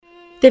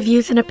The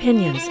views and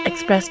opinions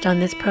expressed on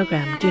this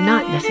program do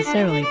not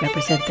necessarily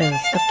represent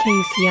those of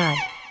KUCI,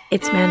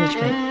 its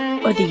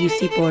management, or the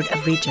UC Board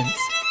of Regents.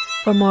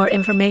 For more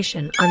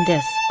information on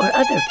this or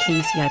other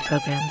KUCI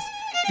programs,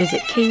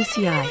 visit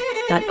kuci.org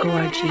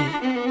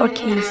or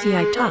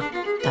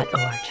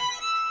kucitalk.org.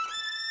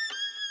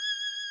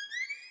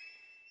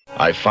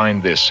 I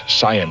find this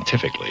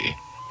scientifically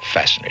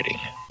fascinating.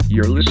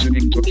 You're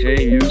listening to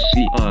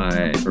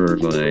KUCI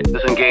Irvine.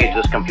 Disengage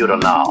this computer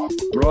now.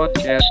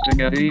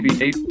 Broadcasting at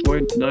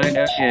 88.9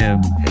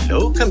 FM.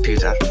 Hello,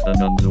 computer.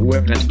 And on the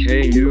web at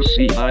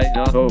kuci.org.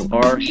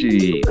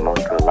 The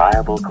most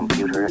reliable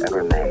computer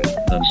ever made.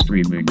 And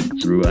streaming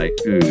through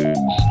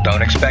iTunes.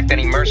 Don't expect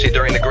any mercy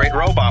during the Great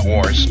Robot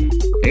Wars.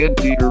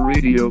 Anteater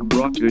Radio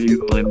brought to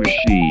you by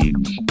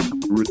machines.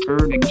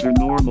 Returning to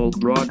normal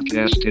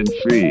broadcast in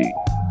 3,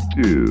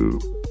 2,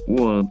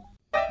 1.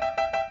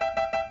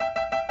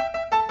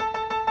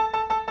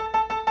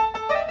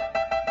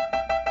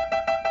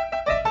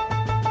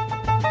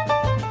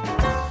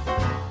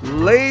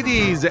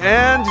 Ladies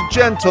and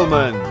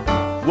gentlemen,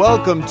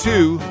 welcome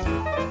to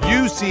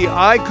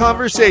UCI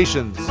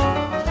Conversations,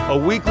 a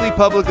weekly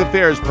public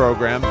affairs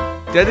program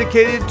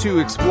dedicated to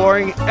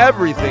exploring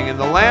everything in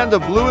the land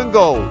of blue and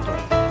gold,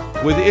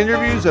 with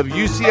interviews of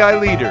UCI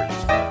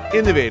leaders,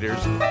 innovators,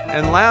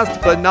 and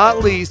last but not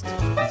least,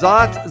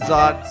 Zot,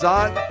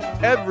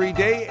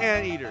 everyday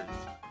anteaters.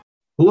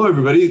 Hello,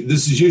 everybody.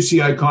 This is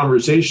UCI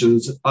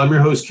Conversations. I'm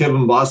your host,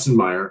 Kevin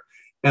Bossenmeyer.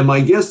 And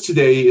my guest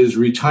today is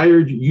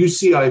retired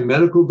UCI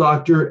medical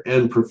doctor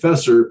and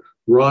professor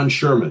Ron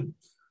Sherman,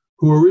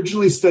 who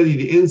originally studied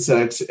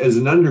insects as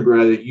an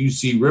undergrad at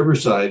UC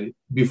Riverside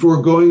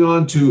before going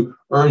on to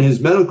earn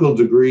his medical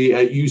degree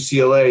at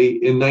UCLA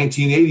in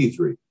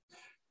 1983.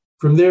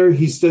 From there,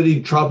 he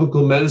studied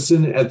tropical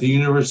medicine at the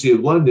University of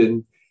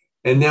London.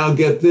 And now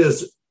get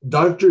this,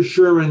 Dr.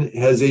 Sherman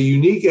has a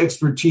unique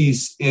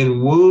expertise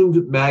in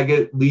wound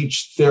maggot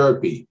leech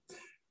therapy.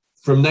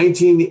 From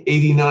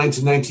 1989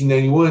 to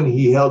 1991,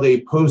 he held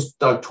a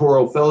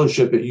postdoctoral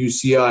fellowship at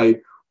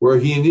UCI, where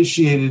he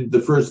initiated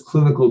the first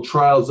clinical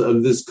trials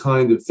of this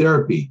kind of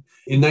therapy.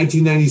 In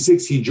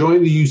 1996, he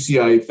joined the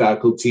UCI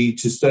faculty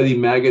to study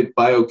maggot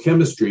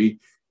biochemistry,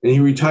 and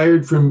he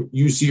retired from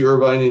UC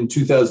Irvine in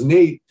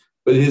 2008,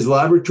 but his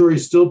laboratory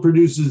still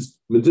produces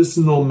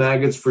medicinal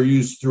maggots for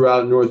use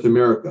throughout North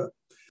America.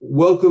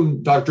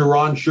 Welcome, Dr.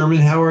 Ron Sherman.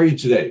 How are you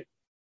today?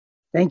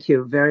 Thank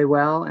you. Very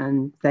well.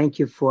 And thank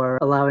you for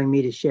allowing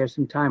me to share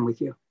some time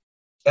with you.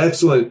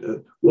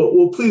 Excellent.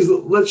 Well, please,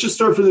 let's just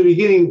start from the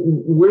beginning.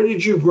 Where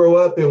did you grow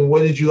up and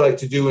what did you like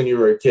to do when you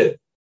were a kid?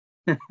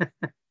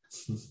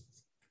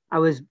 I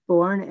was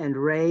born and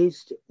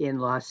raised in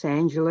Los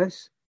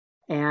Angeles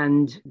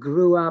and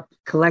grew up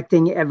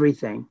collecting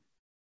everything: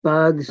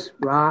 bugs,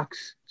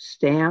 rocks,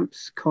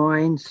 stamps,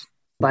 coins.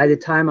 By the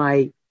time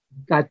I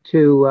got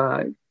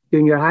to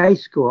junior high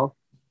school,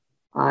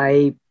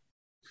 I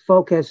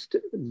focused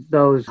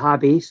those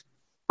hobbies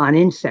on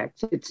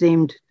insects. It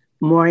seemed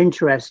more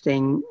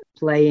interesting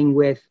playing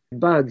with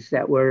bugs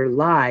that were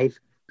live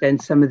than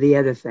some of the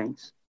other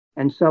things.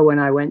 And so when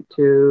I went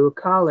to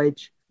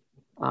college,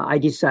 I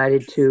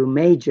decided to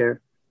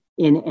major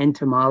in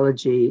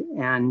entomology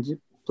and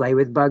play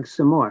with bugs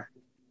some more.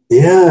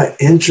 Yeah,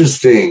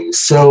 interesting.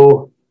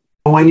 So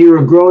when you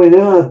were growing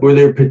up, were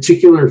there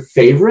particular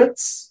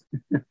favorites?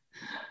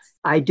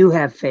 I do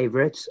have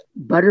favorites.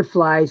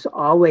 Butterflies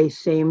always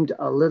seemed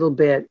a little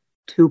bit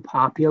too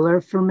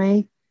popular for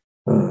me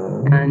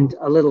and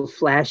a little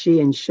flashy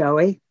and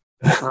showy.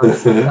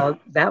 So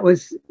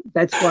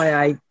that's why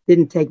I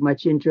didn't take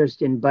much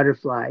interest in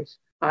butterflies.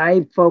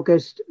 I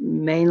focused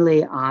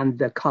mainly on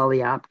the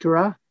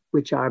Coleoptera,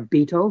 which are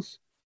beetles,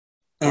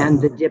 and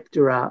the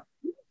Diptera,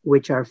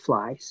 which are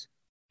flies.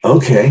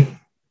 Okay.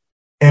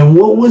 And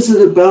what was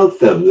it about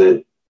them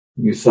that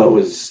you thought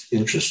was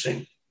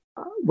interesting?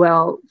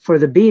 Well, for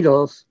the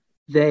beetles,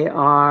 they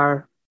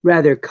are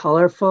rather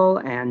colorful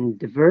and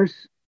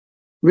diverse.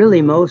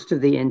 Really, most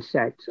of the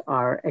insects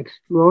are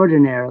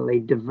extraordinarily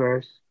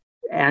diverse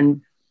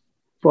and,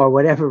 for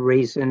whatever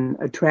reason,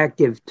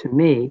 attractive to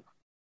me.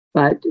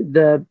 But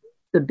the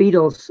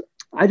beetles,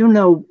 I don't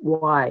know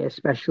why,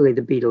 especially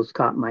the beetles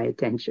caught my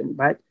attention,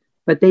 but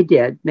they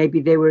did. Maybe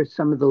they were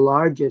some of the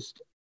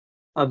largest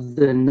of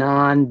the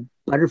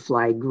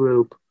non-butterfly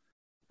group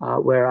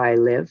where I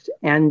lived.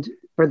 And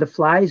for the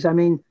flies, I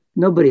mean,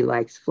 nobody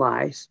likes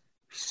flies.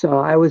 So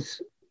I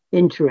was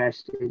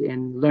interested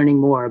in learning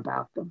more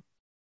about them.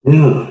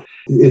 Yeah,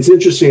 it's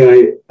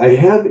interesting. I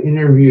have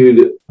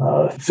interviewed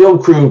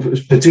film crew,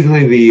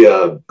 particularly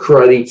the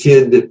Karate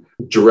Kid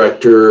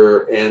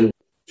director, and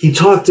he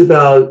talked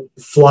about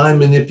fly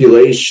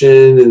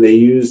manipulation, and they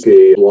used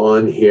a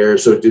blonde hair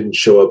so it didn't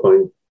show up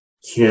on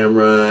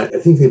camera. I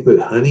think they put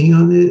honey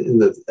on it,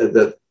 and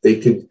that they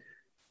could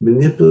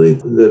manipulate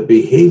the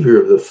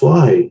behavior of the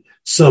fly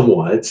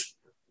somewhat.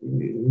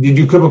 Did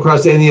you come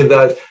across any of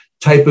that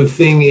type of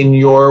thing in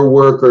your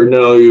work, or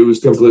no, it was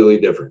completely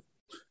different?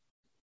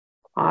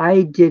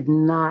 I did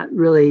not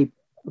really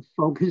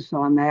focus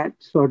on that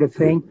sort of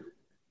thing.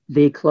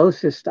 the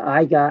closest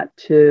I got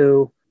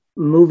to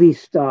movie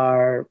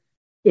star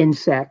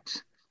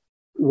insects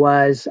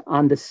was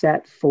on the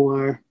set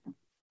for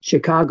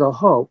Chicago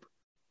Hope,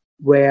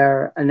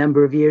 where a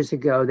number of years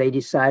ago they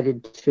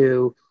decided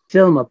to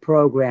film a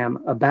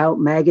program about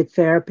maggot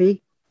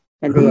therapy.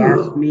 And they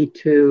asked me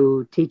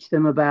to teach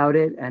them about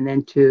it and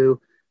then to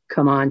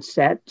come on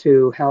set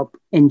to help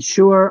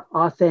ensure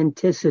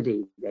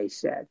authenticity, they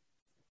said.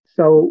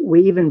 So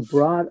we even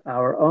brought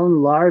our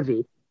own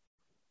larvae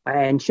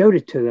and showed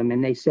it to them.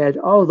 And they said,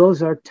 oh,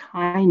 those are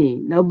tiny.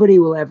 Nobody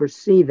will ever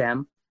see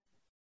them.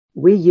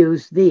 We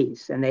use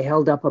these. And they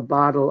held up a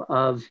bottle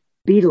of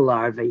beetle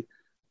larvae,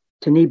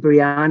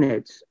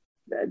 tenebrionids.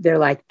 They're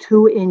like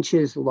 2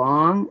 inches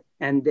long,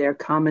 and they're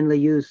commonly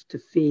used to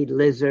feed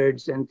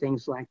lizards and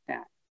things like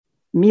that.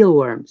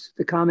 Mealworms.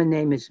 The common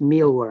name is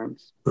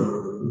mealworms.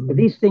 But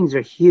these things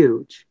are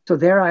huge. So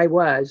there I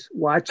was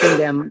watching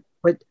them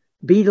put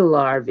beetle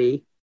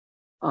larvae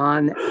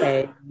on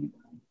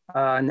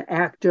an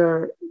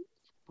actor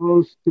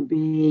supposed to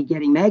be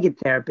getting maggot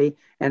therapy,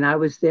 and I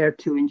was there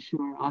to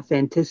ensure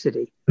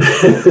authenticity. Got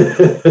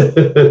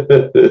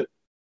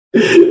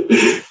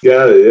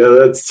it. Yeah,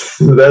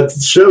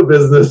 that's show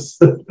business.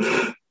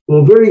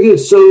 Well, very good.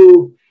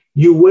 So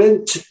you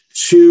went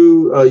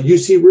to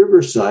UC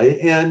Riverside,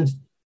 and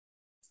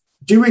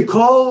do you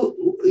recall,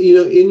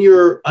 in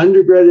your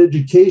undergrad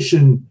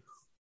education,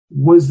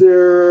 was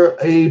there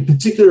a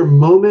particular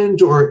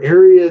moment or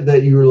area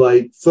that you were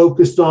like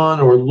focused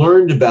on or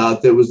learned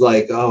about that was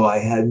like, oh, I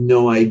had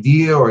no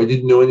idea or I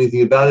didn't know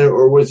anything about it?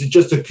 Or was it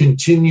just a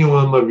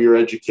continuum of your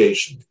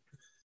education?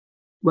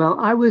 Well,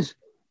 I was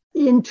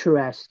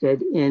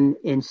interested in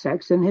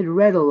insects and had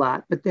read a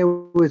lot, but there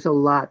was a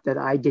lot that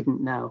I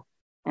didn't know.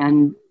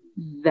 And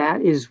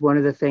that is one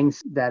of the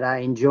things that I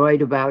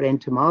enjoyed about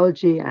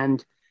entomology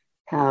and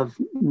have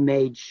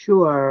made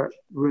sure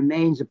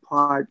remains a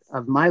part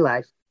of my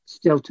life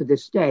still to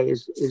this day,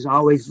 is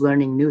always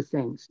learning new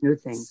things,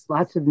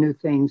 lots of new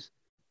things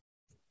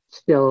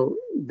still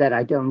that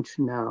I don't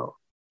know.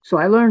 So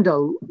I learned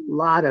a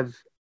lot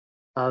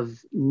of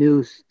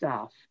new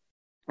stuff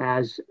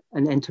as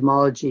an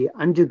entomology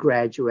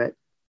undergraduate.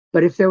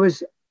 But if there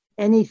was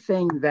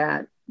anything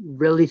that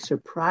really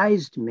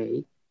surprised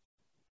me,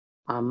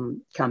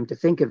 come to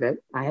think of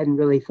it, I hadn't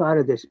really thought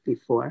of this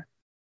before.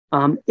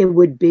 It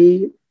would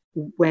be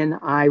when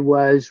I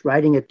was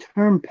writing a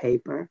term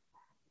paper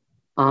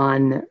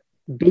on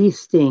bee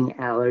sting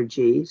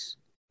allergies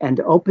and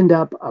opened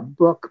up a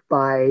book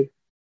by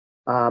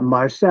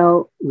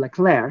Marcel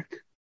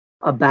Leclerc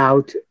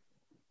about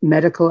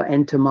medical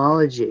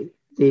entomology,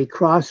 the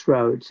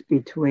crossroads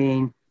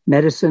between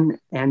medicine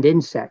and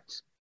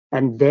insects.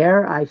 And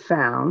there I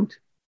found,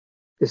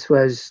 this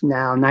was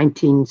now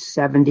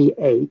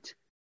 1978,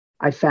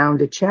 I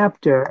found a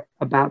chapter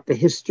about the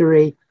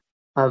history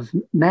of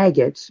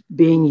maggots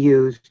being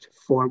used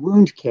for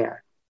wound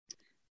care.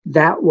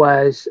 That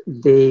was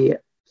the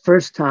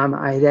first time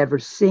I had ever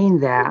seen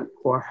that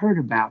or heard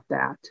about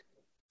that.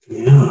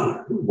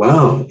 Yeah.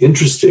 Wow.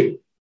 Interesting.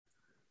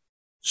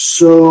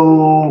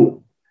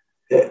 So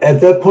at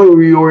that point,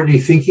 were you already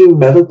thinking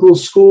medical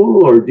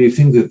school, or do you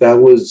think that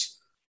was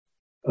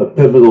a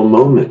pivotal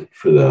moment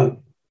for that?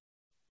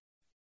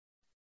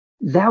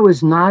 That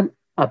was not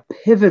a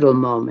pivotal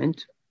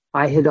moment.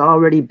 I had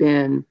already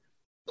been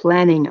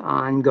planning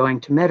on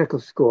going to medical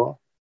school.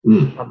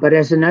 But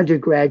as an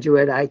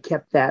undergraduate, I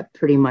kept that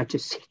pretty much a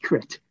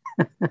secret.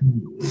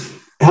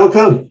 How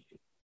come?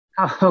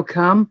 How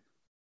come?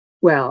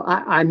 Well,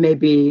 I may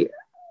be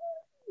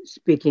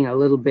speaking a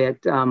little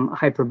bit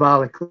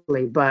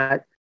hyperbolically,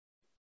 but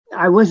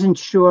I wasn't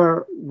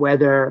sure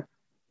whether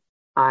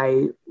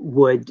I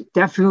would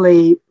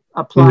definitely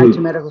apply to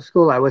medical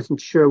school. I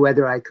wasn't sure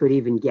whether I could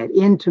even get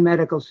into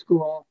medical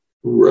school.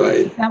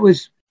 Right. That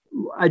was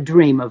a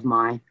dream of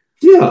mine.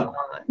 Yeah.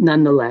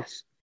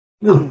 Nonetheless.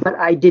 But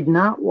I did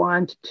not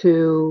want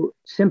to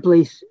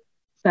simply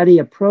study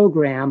a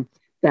program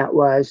that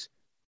was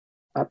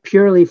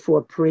purely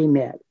for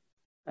pre-med.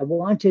 I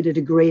wanted a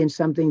degree in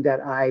something that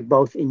I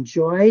both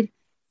enjoyed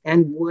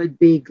and would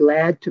be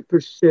glad to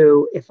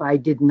pursue if I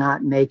did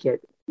not make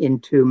it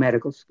into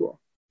medical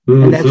school.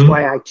 And that's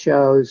why I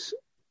chose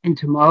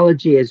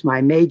entomology as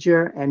my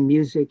major and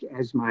music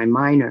as my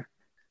minor.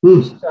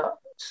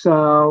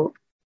 So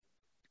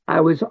I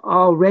was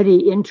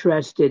already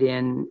interested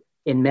in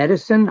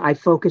medicine. I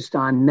focused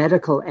on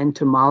medical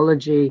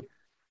entomology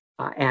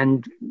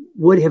and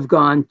would have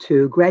gone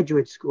to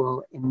graduate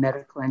school in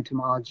medical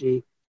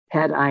entomology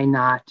had I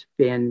not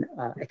been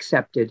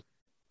accepted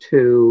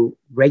to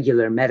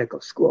regular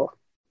medical school.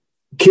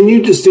 Can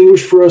you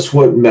distinguish for us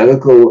what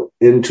medical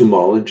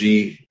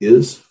entomology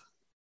is?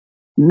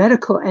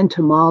 Medical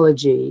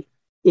entomology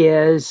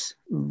is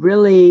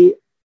really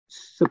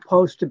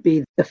supposed to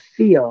be the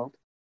field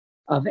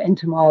of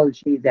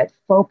entomology that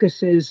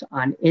focuses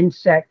on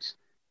insects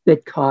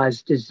that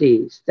cause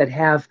disease, that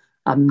have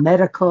a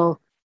medical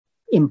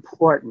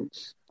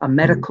importance, a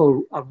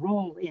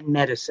role in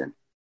medicine.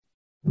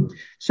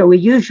 So we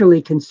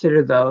usually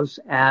consider those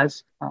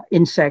as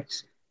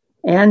insects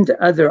and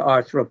other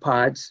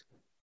arthropods,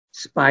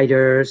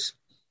 spiders,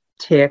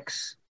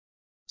 ticks,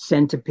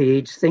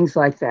 centipedes, things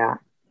like that,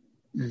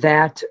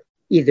 that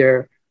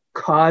either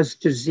cause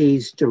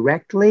disease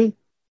directly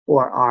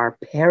or are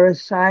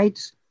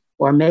parasites,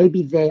 or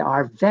maybe they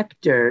are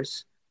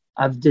vectors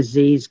of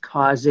disease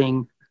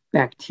causing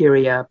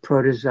bacteria,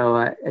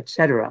 protozoa,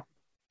 etc.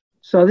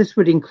 So this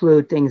would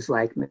include things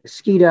like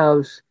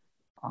mosquitoes,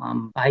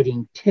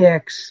 biting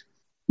ticks.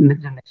 The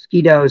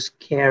mosquitoes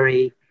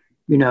carry,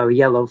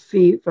 yellow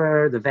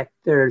fever, the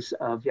vectors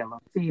of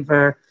yellow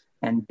fever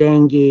and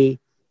dengue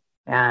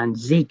and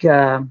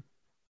Zika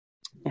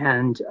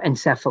and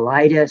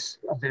encephalitis,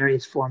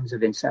 various forms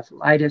of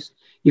encephalitis.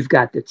 You've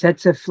got the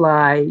tsetse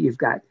fly, you've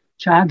got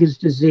Chagas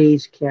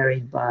disease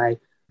carried by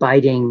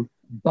biting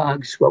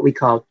bugs, what we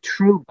call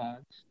true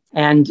bugs.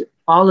 And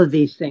all of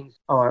these things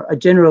are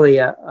generally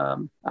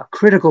a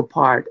critical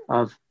part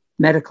of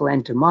medical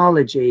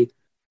entomology.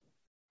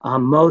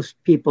 Most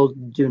people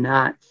do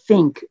not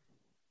think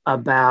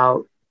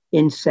about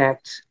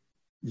insects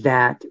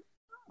that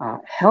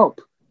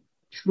help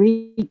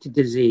treat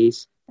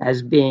disease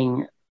as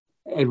being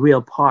a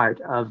real part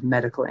of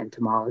medical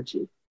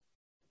entomology.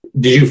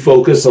 Did you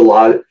focus a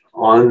lot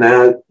on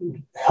that,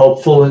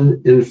 helpful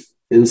in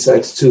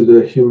insects to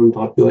the human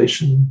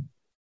population?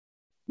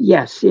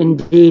 Yes,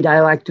 indeed.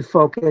 I like to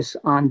focus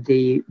on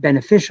the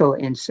beneficial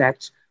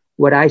insects,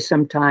 what I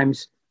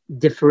sometimes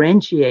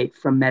differentiate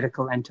from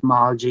medical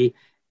entomology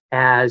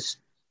as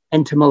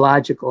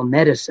entomological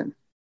medicine.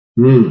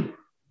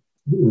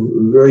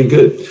 Very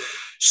good.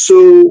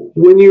 So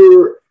when you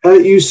were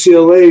at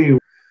UCLA,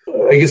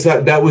 I guess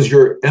that was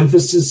your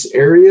emphasis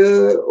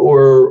area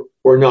or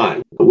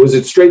not? Was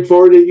it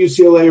straightforward at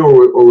UCLA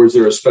or was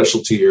there a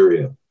specialty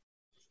area?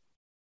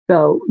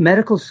 So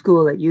medical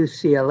school at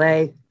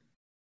UCLA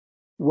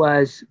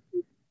was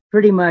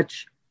pretty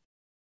much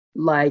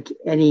like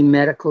any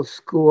medical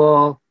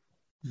school,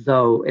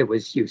 though it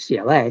was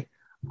UCLA.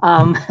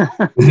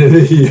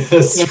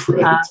 Yes,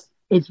 right.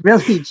 It's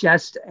really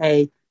just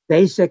a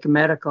basic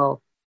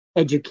medical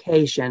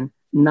education,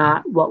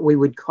 not what we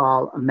would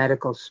call a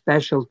medical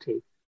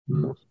specialty.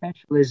 So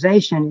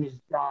specialization is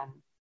done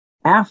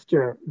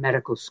after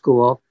medical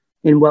school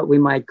in what we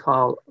might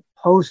call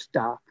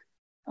postdoc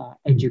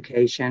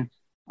education,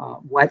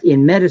 what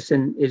in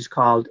medicine is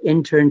called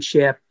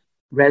internship,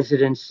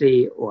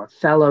 residency, or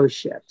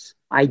fellowships.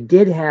 I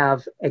did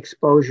have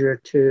exposure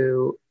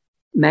to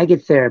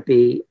maggot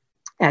therapy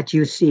at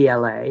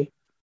UCLA,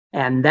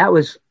 and that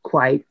was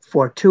quite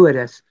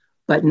fortuitous,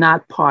 but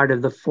not part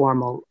of the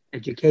formal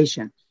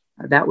education.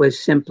 That was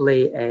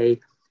simply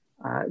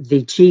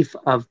the chief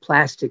of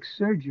plastic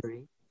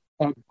surgery,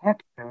 Ed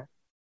Hector,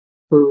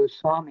 who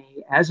saw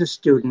me as a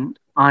student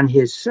on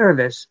his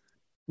service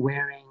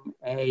wearing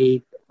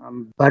a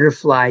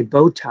butterfly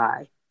bow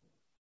tie.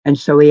 And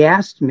so he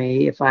asked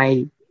me if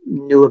I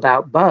knew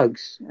about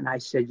bugs. And I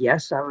said,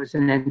 yes, I was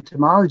an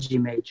entomology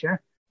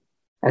major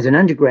as an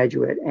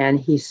undergraduate. And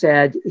he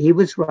said he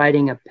was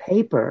writing a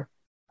paper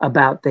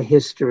about the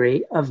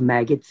history of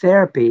maggot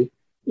therapy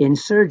in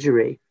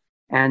surgery.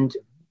 And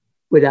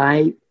would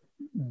I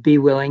be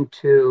willing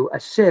to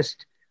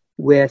assist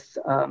with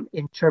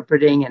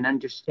interpreting and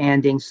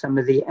understanding some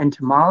of the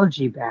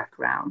entomology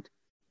background?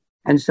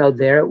 And so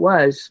there it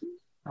was,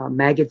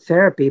 maggot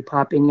therapy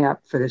popping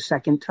up for the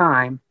second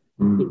time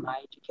in my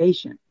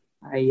education.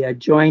 I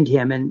joined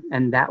him,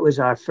 and that was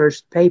our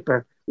first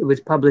paper. It was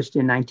published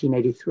in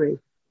 1983.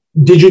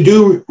 Did you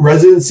do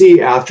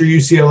residency after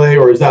UCLA,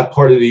 or is that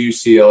part of the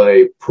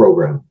UCLA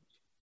program?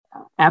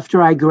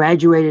 After I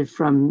graduated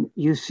from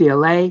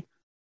UCLA,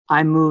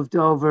 I moved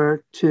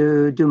over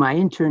to do my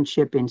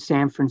internship in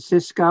San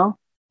Francisco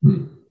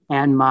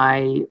and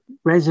my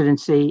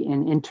residency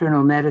in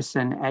internal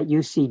medicine at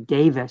UC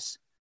Davis.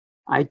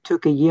 I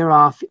took a year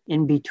off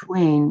in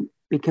between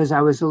because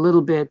I was a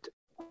little bit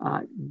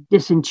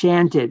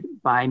disenchanted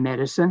by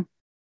medicine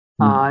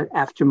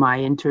after my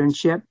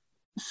internship.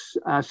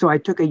 So I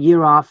took a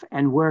year off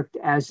and worked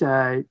as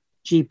a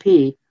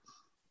GP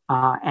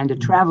and a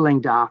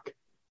traveling doc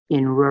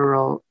in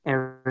rural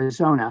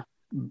Arizona.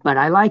 But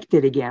I liked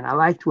it again. I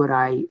liked what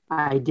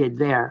I did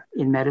there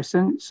in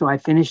medicine. So I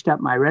finished up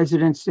my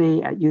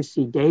residency at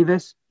UC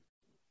Davis,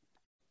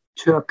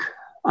 took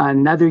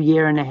another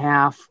year and a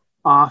half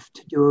off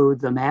to do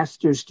the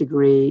master's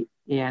degree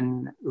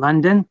in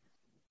London,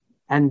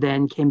 and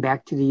then came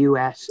back to the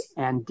US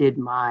and did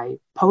my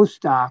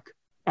postdoc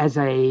as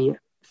a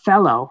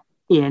fellow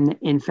in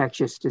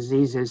infectious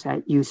diseases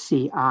at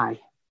UCI.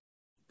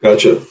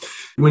 Gotcha.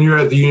 When you're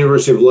at the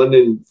University of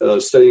London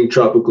studying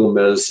tropical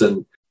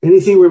medicine,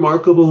 anything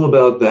remarkable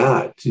about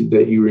that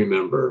you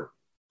remember?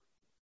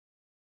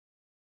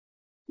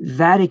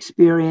 That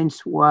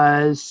experience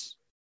was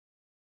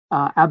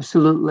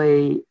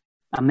absolutely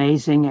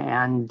amazing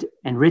and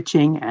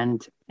enriching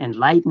and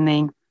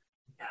enlightening,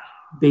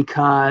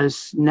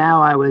 because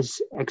now I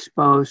was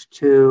exposed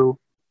to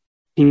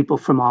people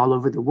from all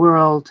over the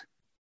world.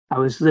 I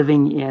was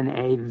living in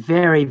a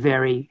very,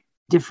 very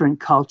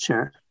different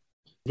culture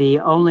The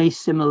only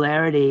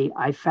similarity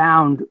I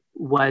found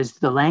was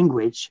the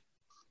language.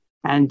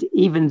 And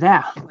even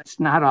that was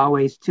not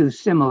always too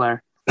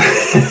similar.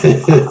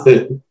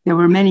 There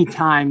were many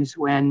times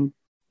when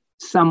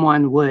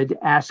someone would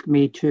ask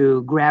me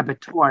to grab a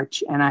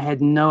torch and I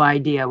had no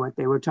idea what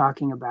they were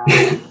talking about,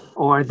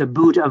 or the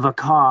boot of a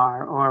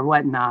car or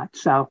whatnot.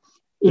 So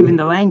even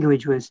the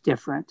language was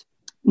different.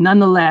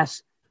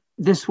 Nonetheless,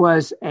 this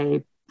was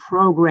a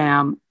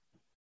program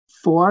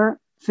for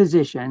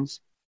physicians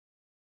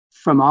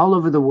from all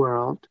over the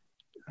world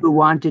who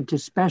wanted to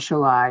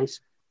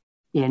specialize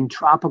in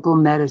tropical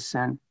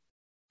medicine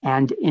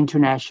and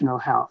international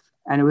health.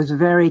 And it was a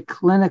very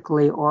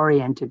clinically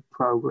oriented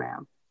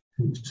program.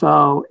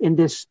 So in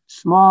this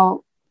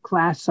small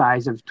class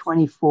size of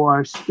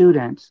 24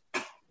 students,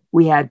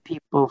 we had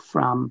people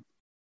from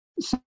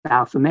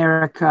South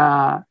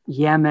America,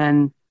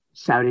 Yemen,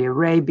 Saudi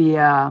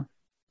Arabia,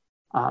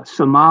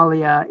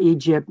 Somalia,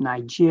 Egypt,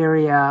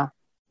 Nigeria,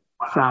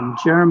 from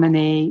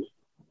Germany,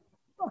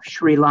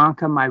 Sri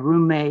Lanka. My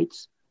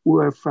roommates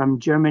were from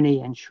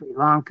Germany and Sri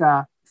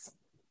Lanka,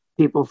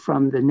 people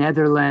from the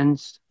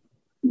Netherlands,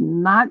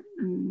 not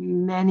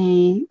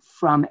many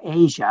from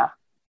Asia,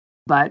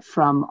 but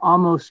from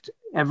almost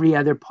every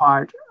other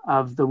part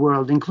of the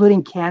world,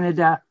 including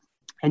Canada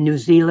and New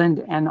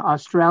Zealand and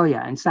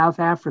Australia and South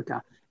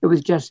Africa. It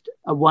was just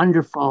a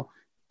wonderful,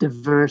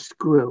 diverse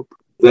group.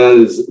 That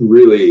is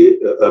really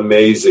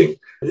amazing.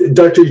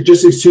 Doctor,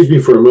 just excuse me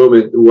for a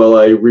moment while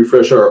I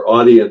refresh our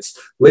audience.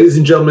 Ladies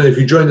and gentlemen, if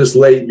you joined us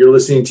late, you're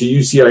listening to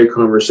UCI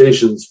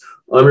Conversations.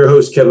 I'm your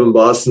host, Kevin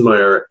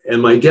Bossenmeyer,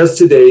 and my guest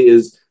today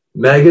is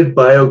maggot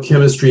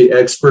biochemistry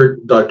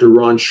expert, Dr.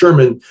 Ron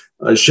Sherman,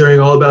 sharing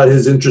all about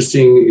his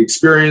interesting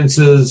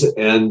experiences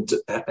and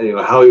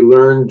how he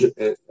learned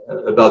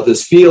about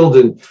this field.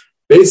 And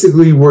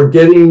basically, we're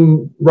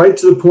getting right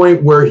to the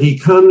point where he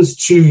comes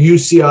to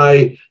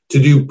UCI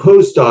to do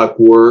postdoc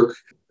work.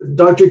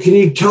 Doctor, can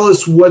you tell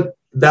us what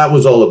that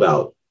was all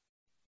about?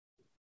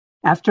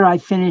 After I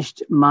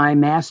finished my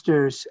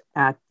master's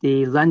at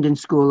the London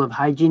School of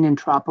Hygiene and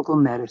Tropical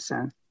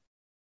Medicine,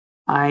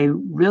 I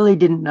really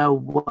didn't know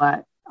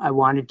what I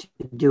wanted to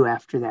do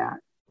after that.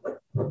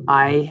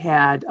 I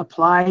had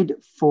applied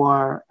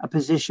for a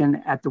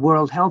position at the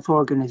World Health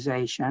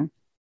Organization,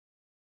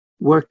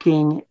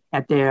 working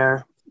at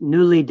their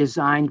newly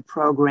designed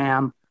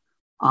program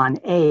on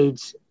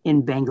AIDS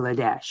in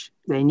Bangladesh.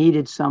 They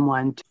needed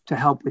someone to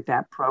help with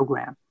that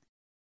program.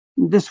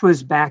 This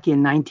was back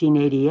in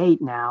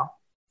 1988 now,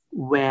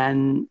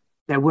 when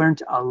there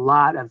weren't a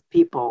lot of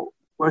people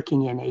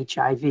working in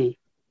HIV.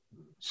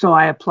 So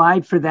I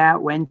applied for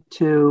that, went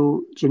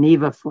to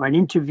Geneva for an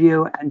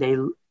interview, and they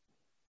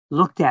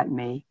looked at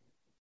me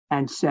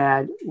and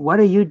said, "What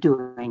are you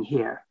doing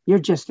here? You're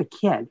just a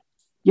kid.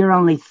 You're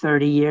only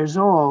 30 years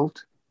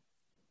old.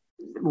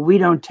 We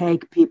don't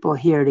take people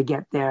here to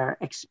get their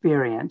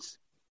experience.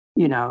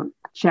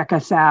 Check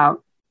us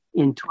out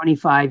in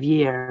 25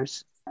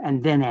 years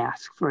and then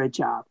ask for a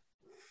job."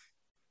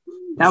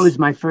 That was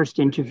my first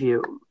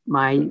interview.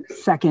 My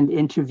second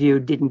interview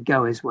didn't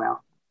go as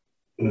well.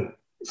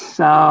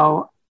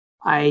 So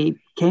I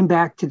came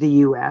back to the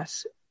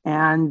US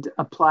and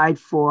applied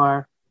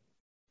for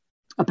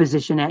a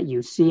position at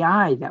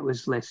UCI that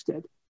was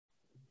listed,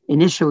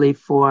 initially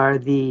for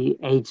the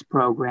AIDS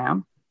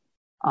program,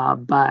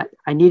 but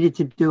I needed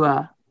to do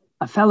a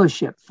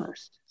fellowship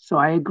first. So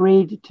I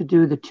agreed to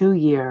do the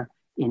 2-year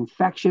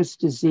infectious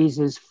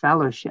diseases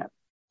fellowship.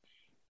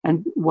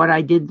 And what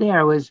I did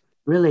there was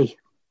really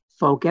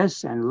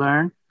focus and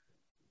learn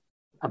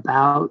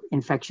about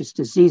infectious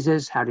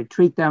diseases, how to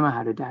treat them,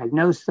 how to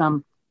diagnose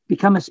them,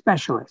 become a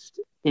specialist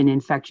in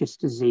infectious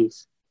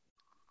disease.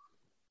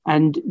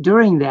 And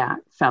during that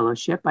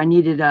fellowship, I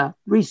needed a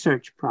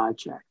research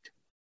project.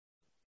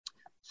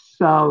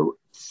 So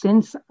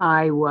since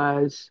I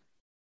was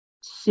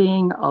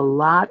seeing a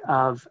lot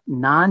of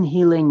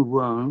non-healing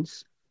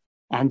wounds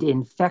and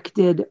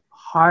infected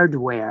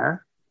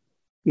hardware,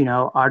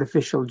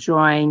 artificial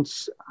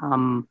joints,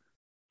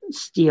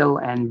 steel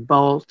and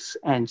bolts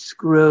and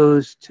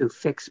screws to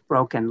fix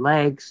broken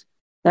legs,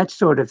 that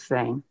sort of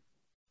thing,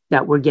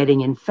 that were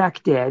getting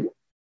infected,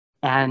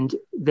 and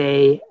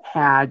they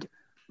had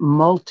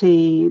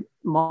multi-drug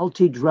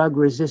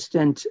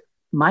resistant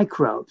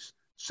microbes.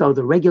 So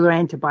the regular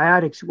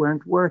antibiotics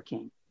weren't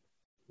working.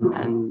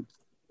 And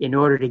in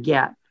order to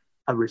get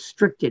a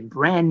restricted,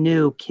 brand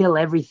new, kill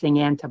everything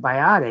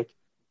antibiotic,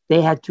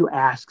 they had to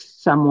ask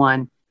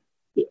someone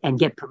and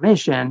get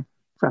permission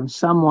from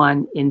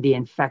someone in the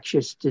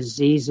infectious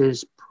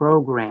diseases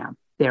program.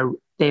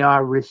 They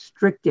are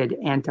restricted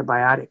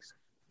antibiotics.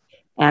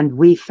 And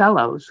we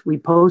fellows, we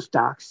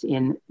postdocs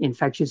in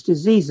infectious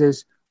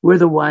diseases, we were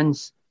the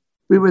ones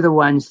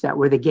that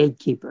were the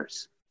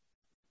gatekeepers.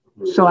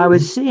 So I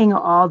was seeing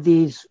all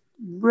these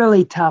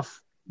really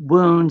tough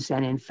wounds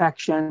and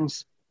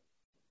infections,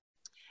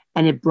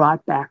 and it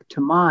brought back to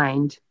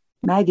mind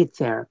maggot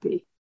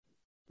therapy.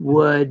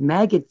 Would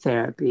maggot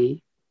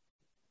therapy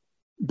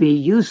be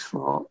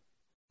useful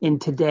in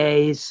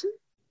today's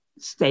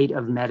state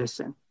of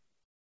medicine?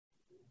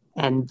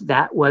 And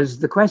that was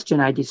the question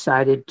I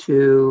decided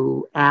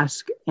to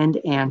ask and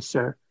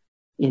answer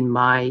in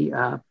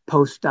my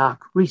postdoc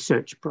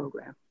research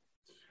program.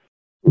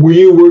 Were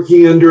you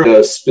working under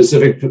a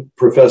specific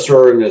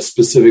professor in a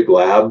specific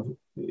lab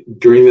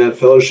during that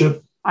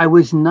fellowship? I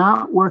was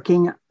not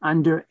working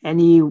under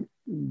any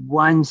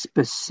one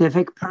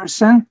specific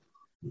person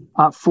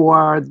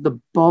for the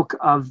bulk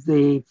of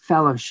the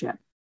fellowship.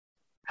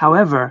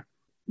 However,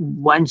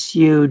 once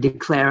you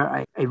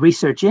declare a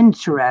research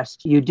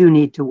interest, you do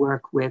need to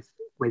work with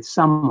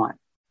someone.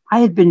 I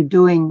had been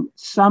doing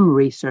some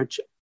research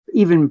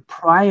even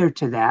prior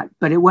to that,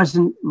 but it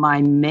wasn't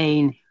my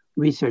main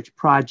research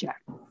project.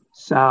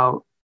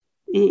 So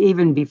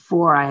even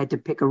before I had to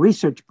pick a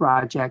research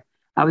project,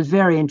 I was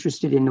very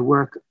interested in the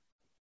work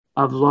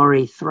of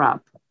Laurie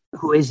Thrupp,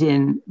 who is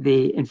in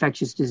the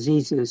infectious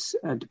diseases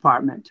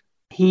department.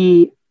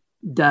 He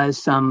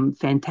does some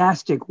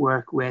fantastic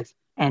work with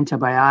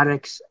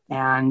antibiotics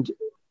and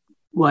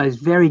was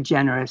very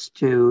generous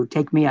to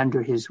take me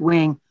under his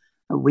wing.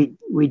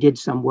 We did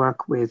some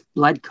work with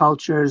blood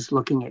cultures,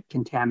 looking at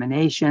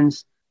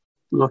contaminations,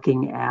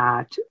 looking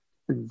at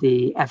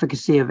the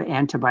efficacy of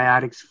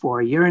antibiotics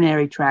for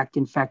urinary tract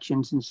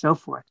infections and so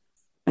forth.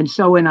 And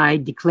so when I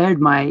declared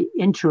my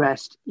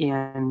interest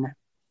in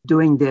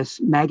doing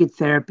this maggot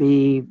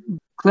therapy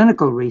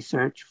clinical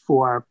research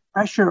for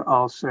pressure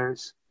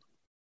ulcers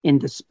in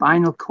the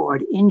spinal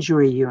cord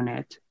injury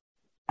unit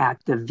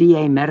at the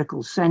VA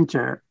Medical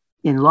Center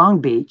in Long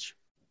Beach,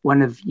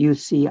 one of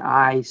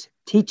UCI's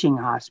teaching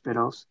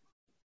hospitals,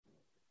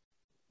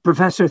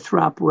 Professor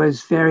Thrupp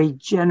was very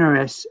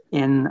generous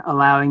in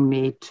allowing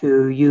me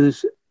to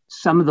use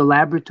some of the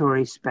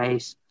laboratory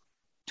space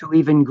to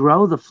even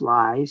grow the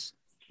flies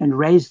and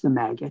raise the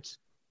maggots.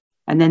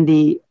 And then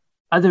the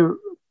other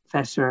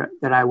professor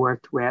that I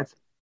worked with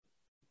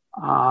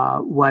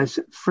was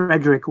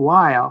Frederick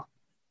Weil,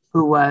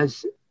 who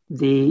was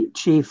the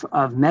chief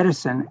of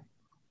medicine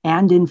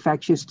and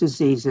infectious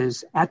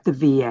diseases at the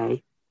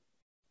VA,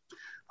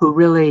 who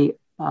really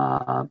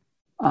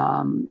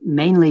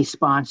mainly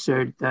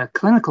sponsored the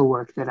clinical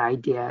work that I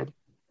did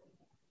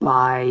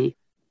by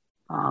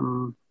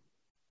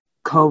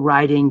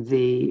co-writing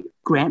the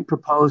grant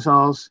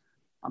proposals,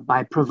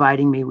 by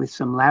providing me with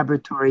some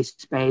laboratory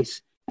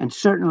space, and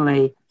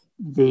certainly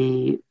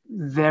the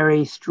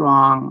very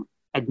strong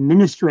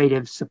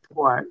administrative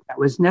support that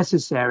was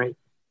necessary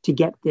to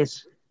get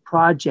this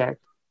project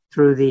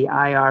through the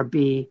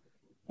IRB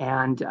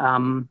and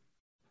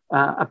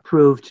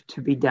approved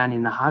to be done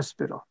in the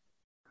hospital.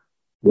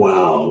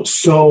 Wow.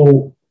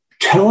 So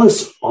tell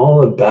us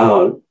all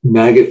about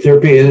maggot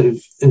therapy.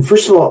 And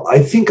first of all, I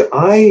think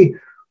I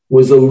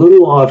was a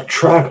little off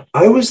track.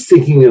 I was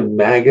thinking of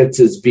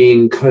maggots as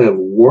being kind of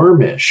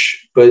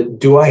wormish, but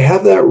do I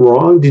have that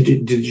wrong?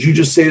 Did you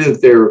just say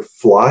that they're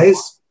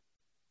flies?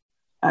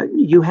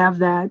 You have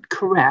that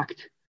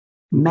correct.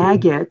 Mm-hmm.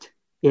 Maggot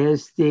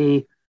is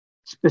the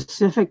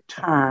specific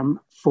term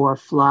for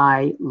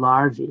fly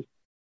larvae.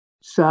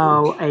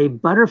 So a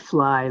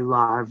butterfly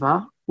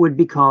larva would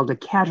be called a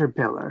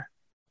caterpillar.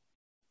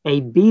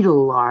 A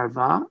beetle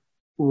larva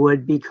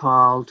would be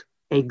called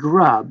a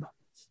grub.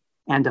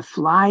 And a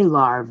fly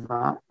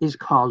larva is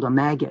called a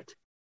maggot.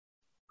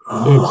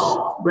 It's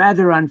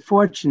rather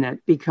unfortunate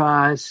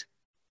because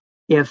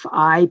if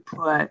I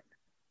put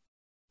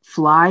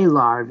fly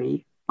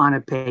larvae on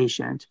a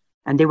patient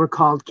and they were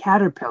called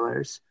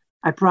caterpillars,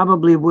 I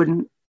probably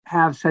wouldn't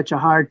have such a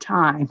hard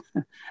time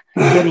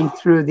getting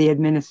through the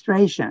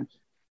administration.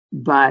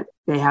 But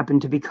they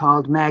happen to be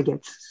called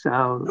maggots,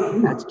 so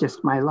that's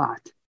just my lot.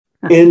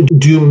 And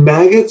do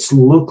maggots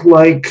look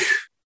like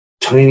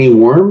tiny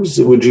worms?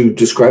 Would you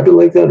describe it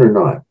like that or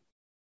not?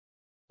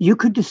 You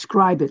could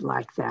describe it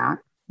like that,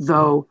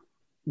 though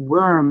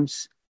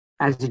worms,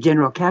 as a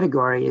general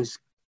category,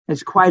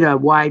 is quite a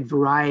wide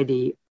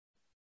variety.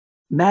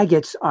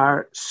 Maggots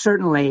are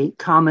certainly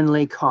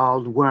commonly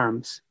called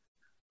worms,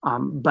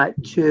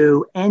 but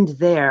to end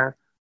there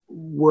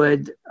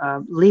would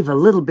leave a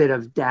little bit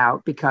of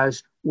doubt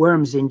because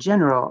worms in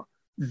general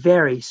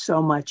vary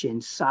so much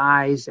in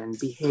size and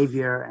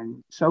behavior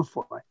and so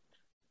forth.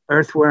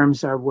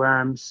 Earthworms are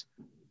worms.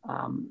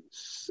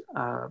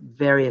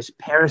 Various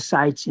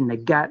parasites in the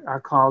gut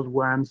are called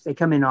worms. They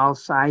come in all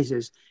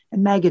sizes,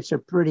 and maggots are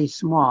pretty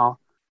small.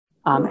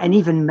 And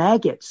even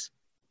maggots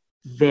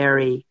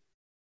vary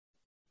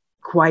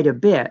quite a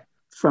bit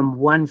from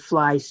one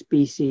fly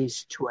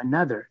species to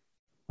another.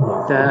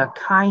 The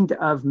kind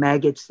of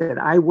maggots that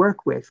I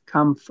work with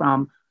come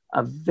from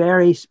a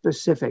very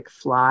specific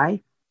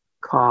fly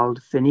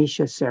called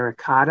Phoenicia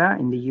sericata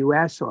in the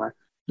US or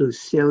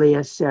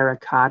Lucilia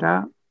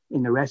sericata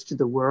in the rest of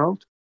the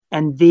world.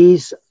 And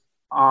these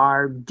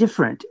are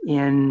different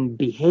in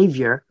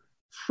behavior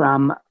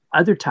from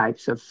other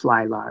types of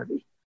fly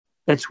larvae.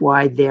 That's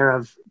why they're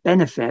of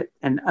benefit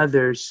and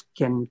others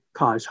can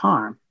cause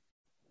harm.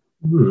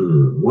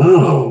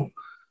 Wow.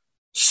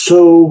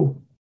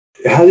 So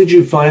how did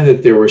you find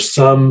that there were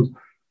some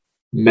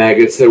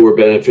maggots that were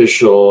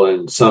beneficial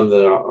and some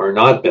that are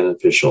not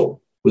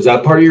beneficial? Was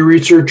that part of your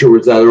research or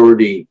was that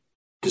already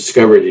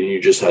discovered and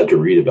you just had to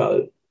read about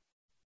it?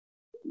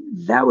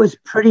 That was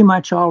pretty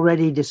much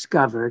already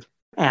discovered,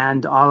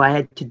 and all I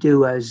had to do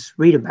was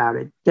read about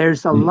it.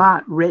 There's a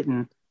lot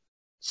written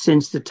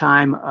since the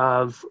time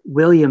of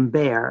William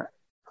Baer,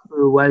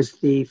 who was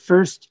the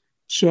first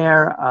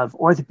chair of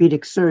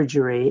orthopedic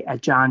surgery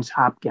at Johns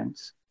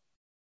Hopkins.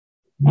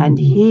 And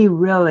he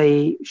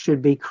really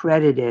should be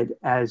credited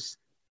as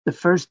the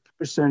first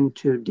person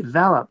to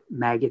develop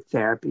maggot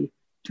therapy,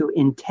 to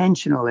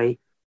intentionally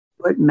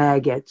put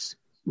maggots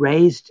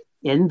raised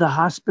in the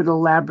hospital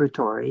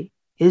laboratory,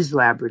 his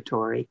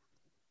laboratory,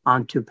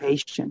 onto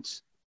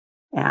patients.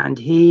 And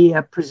he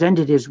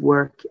presented his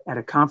work at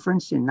a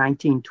conference in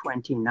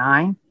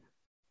 1929.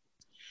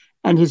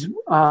 And his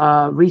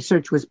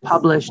research was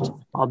published,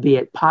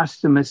 albeit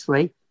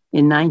posthumously,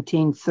 in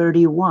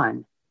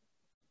 1931,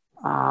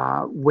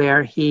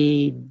 where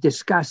he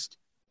discussed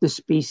the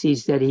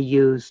species that he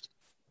used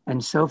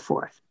and so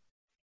forth.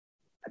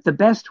 The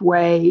best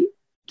way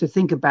to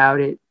think about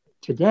it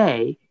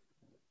today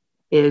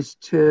is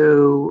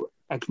to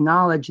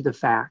acknowledge the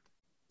fact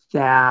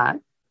that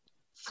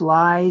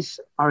flies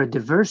are a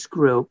diverse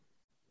group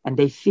and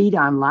they feed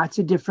on lots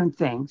of different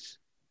things.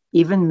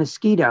 Even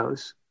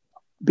mosquitoes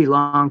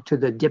belong to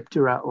the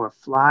Diptera or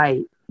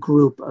fly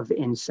group of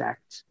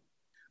insects.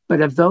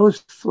 But of those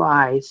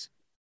flies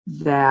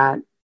that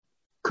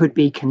could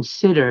be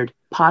considered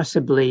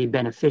possibly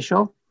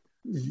beneficial,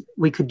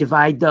 we could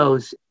divide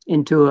those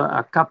into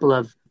a couple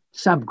of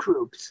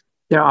subgroups.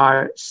 There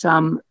are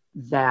some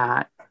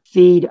that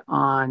feed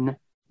on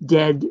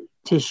dead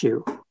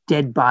tissue,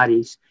 dead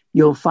bodies.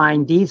 You'll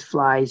find these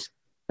flies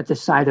at the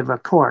side of a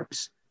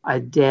corpse, a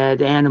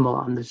dead animal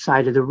on the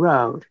side of the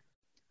road.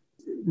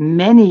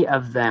 Many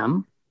of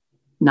them,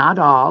 not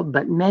all,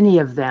 but many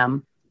of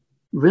them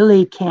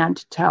really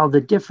can't tell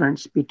the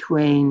difference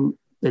between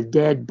the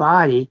dead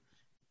body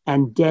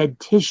and dead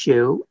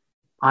tissue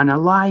on a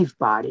live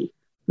body.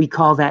 We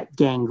call that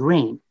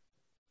gangrene.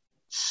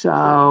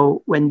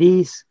 So when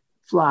these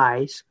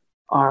flies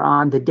are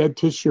on the dead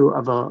tissue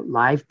of a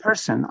live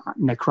person,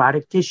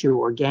 necrotic tissue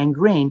or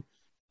gangrene,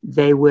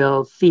 they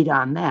will feed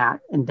on that,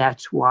 and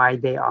that's why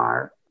they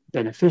are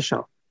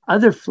beneficial.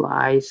 Other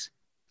flies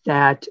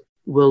that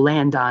will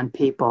land on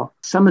people,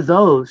 some of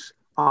those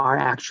are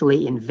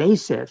actually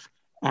invasive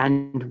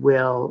and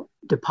will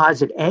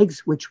deposit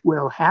eggs, which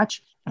will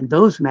hatch, and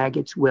those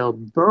maggots will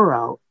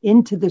burrow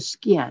into the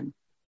skin.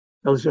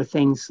 Those are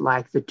things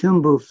like the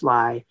tumbu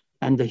fly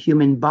and the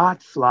human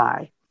bot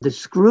fly. The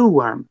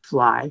screwworm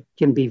fly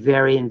can be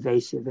very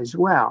invasive as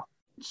well.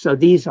 So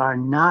these are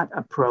not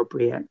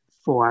appropriate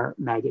for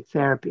maggot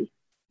therapy.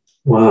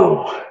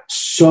 Wow.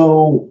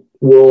 So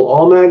will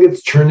all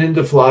maggots turn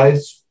into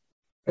flies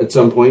at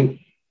some point?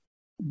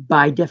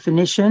 By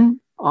definition,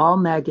 all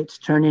maggots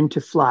turn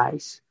into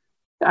flies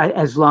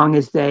as long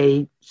as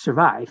they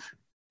survive.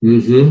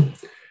 Mm-hmm.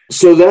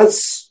 So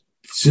that's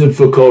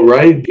difficult,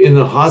 right? In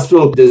the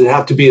hospital, does it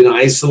have to be an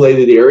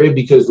isolated area?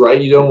 Because,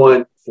 right, you don't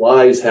want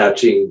flies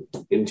hatching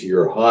into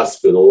your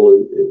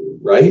hospital,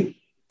 right?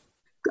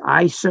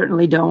 I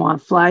certainly don't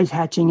want flies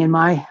hatching in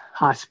my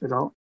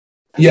hospital.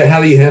 Yeah,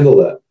 how do you handle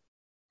that?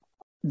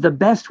 The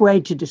best way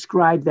to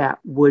describe that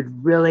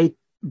would really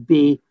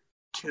be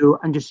to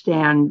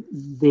understand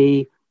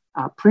the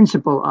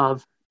principle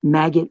of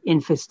maggot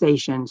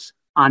infestations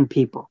on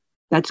people.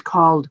 That's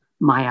called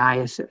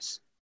myiasis.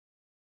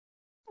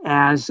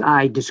 As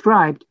I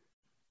described,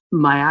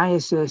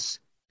 myiasis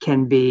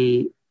can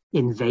be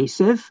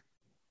invasive,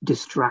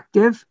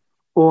 destructive,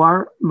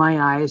 or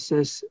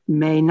myiasis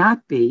may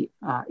not be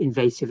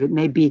invasive. It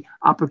may be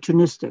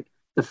opportunistic.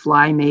 The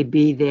fly may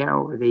be there,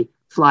 or the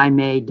fly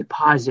may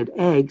deposit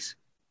eggs,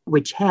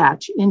 which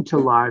hatch into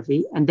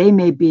larvae, and they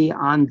may be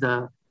on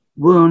the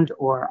wound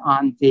or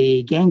on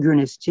the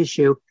gangrenous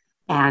tissue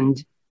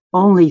and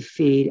only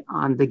feed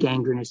on the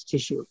gangrenous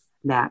tissue.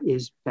 That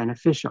is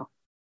beneficial.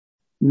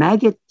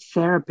 Maggot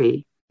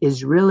therapy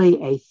is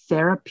really a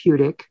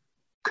therapeutic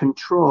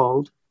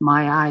controlled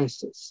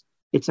myiasis.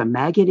 It's a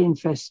maggot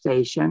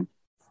infestation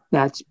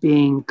that's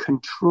being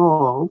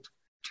controlled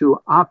to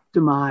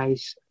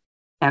optimize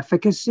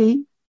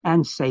efficacy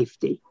and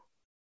safety.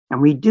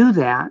 And we do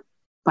that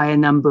by a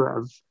number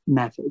of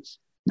methods.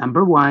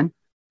 Number one,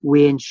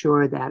 we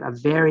ensure that a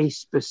very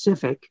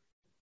specific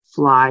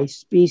fly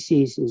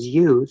species is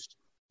used,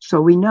 so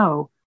we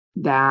know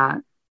that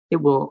it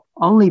will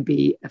only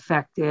be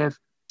effective,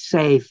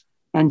 safe,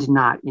 and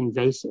not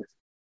invasive.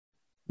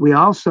 We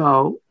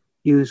also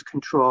use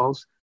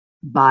controls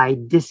by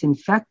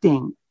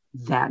disinfecting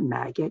that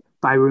maggot,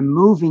 by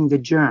removing the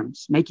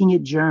germs, making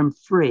it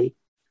germ-free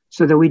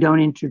so that we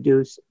don't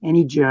introduce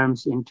any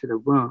germs into the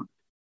wound.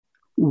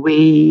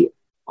 We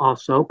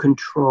also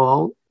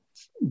control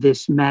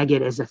this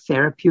maggot as a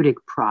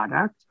therapeutic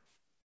product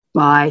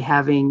by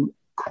having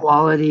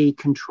quality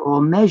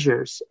control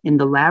measures in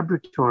the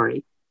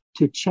laboratory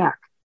to check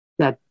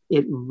that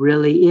it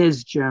really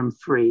is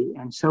germ-free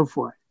and so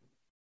forth.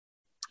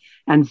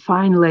 And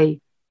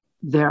finally,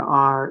 there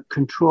are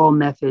control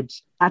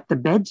methods at the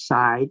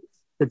bedside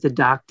that the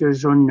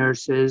doctors or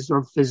nurses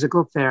or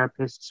physical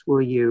therapists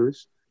will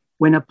use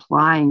when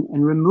applying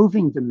and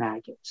removing the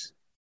maggots.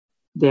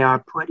 They are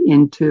put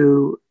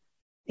into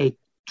a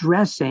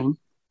dressing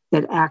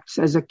that acts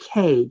as a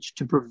cage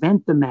to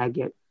prevent the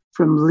maggot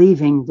from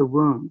leaving the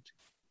wound.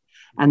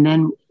 And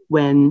then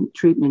when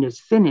treatment is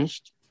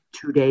finished,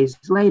 2 days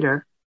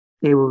later,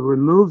 they will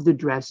remove the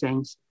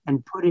dressings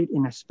and put it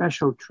in a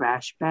special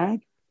trash bag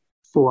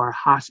for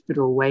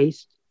hospital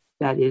waste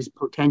that is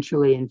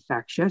potentially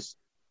infectious.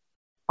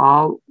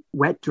 All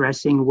wet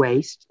dressing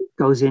waste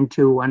goes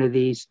into one of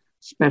these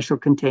special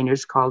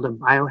containers called a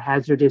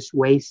biohazardous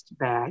waste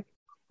bag.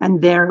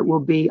 And there it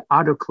will be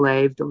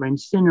autoclaved or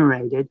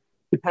incinerated,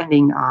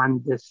 depending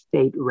on the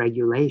state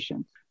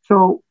regulation.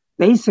 So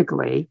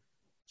basically,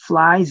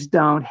 flies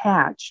don't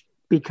hatch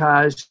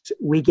because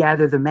we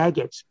gather the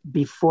maggots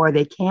before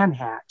they can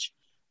hatch,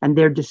 and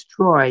they're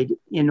destroyed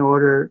in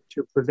order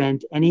to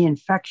prevent any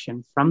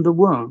infection from the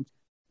wound,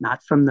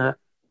 not from the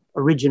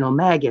original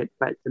maggot,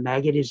 but the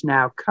maggot is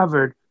now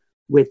covered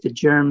with the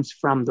germs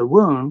from the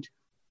wound.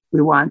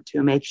 We want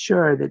to make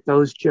sure that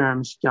those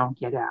germs don't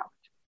get out.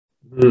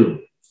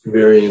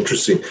 Very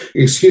interesting.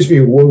 Excuse me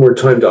one more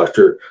time,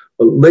 Doctor.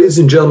 Ladies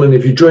and gentlemen,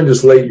 if you joined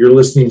us late, you're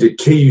listening to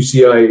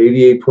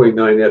KUCI 88.9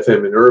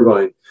 FM in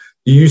Irvine,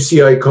 the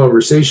UCI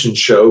Conversation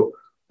Show.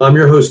 I'm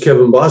your host,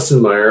 Kevin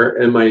Bossenmeyer,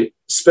 and my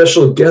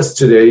special guest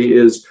today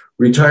is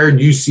retired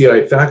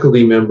UCI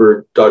faculty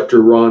member,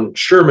 Dr. Ron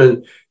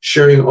Sherman,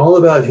 sharing all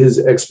about his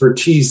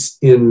expertise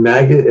in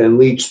maggot and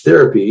leech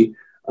therapy.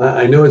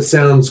 I know it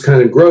sounds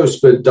kind of gross,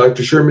 but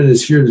Dr. Sherman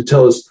is here to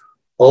tell us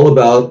all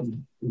about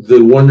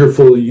the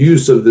wonderful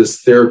use of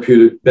this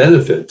therapeutic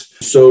benefit.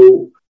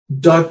 So,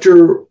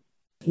 Doctor,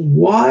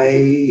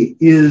 why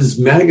is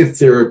maggot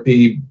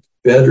therapy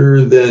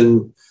better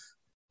than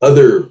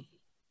other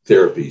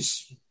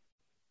therapies?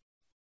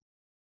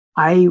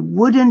 I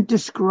wouldn't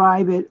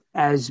describe it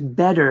as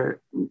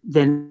better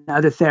than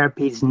other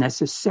therapies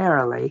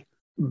necessarily,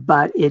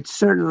 but it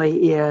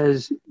certainly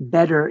is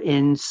better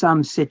in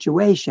some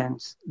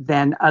situations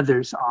than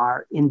others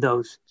are in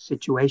those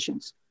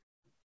situations.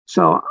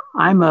 So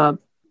I'm a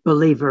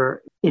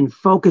believer in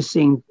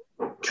focusing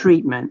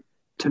treatment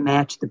to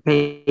match the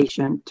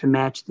patient, to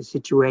match the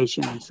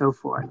situation, and so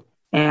forth,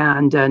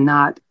 and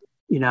not,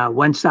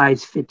 one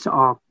size fits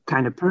all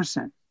kind of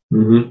person.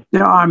 Mm-hmm.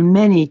 There are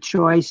many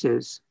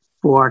choices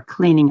for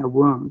cleaning a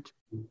wound,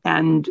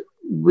 and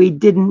we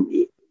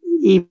didn't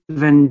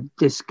even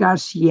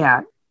discuss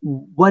yet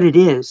what it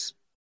is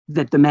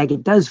that the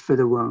maggot does for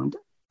the wound.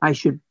 I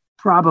should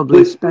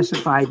probably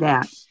specify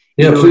that.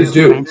 Yeah, please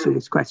do. To answer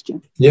this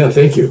question. Yeah,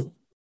 thank you.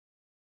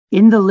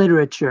 In the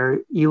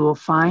literature, you will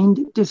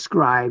find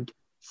described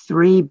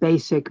 3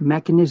 basic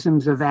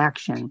mechanisms of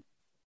action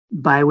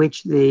by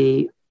which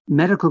the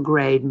medical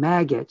grade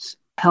maggots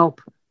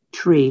help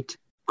treat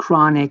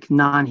chronic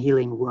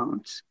non-healing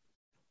wounds.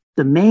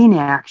 The main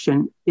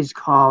action is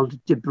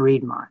called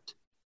debridement.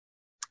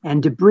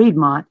 And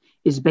debridement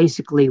is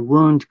basically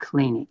wound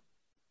cleaning.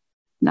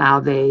 Now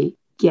they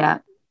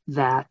get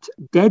that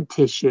dead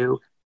tissue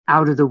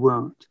out of the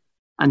wound.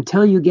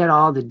 Until you get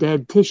all the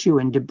dead tissue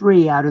and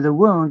debris out of the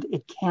wound,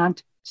 it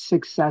can't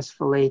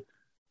successfully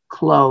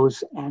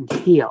close and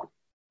heal.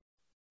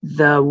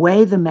 The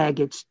way the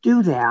maggots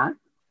do that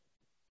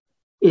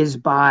is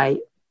by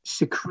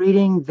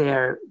secreting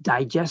their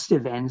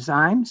digestive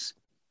enzymes,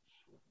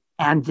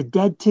 and the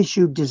dead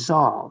tissue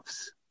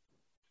dissolves.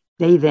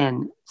 They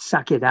then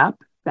suck it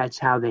up, that's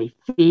how they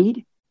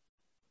feed,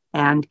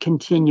 and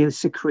continue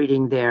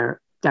secreting their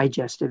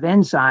digestive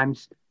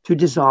enzymes to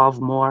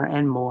dissolve more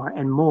and more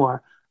and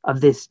more of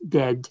this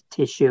dead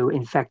tissue,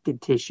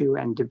 infected tissue,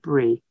 and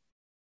debris.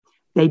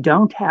 They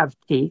don't have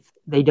teeth,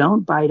 they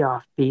don't bite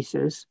off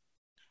pieces,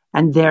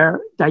 and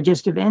their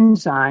digestive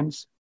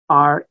enzymes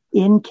are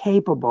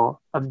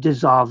incapable of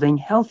dissolving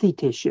healthy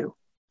tissue.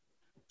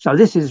 So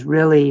this is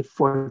really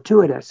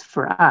fortuitous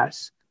for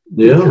us,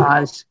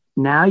 because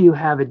now you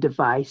have a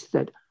device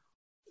that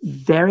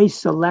very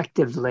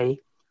selectively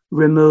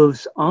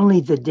removes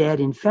only the dead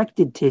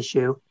infected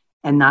tissue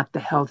and not the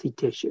healthy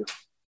tissue.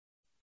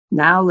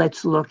 Now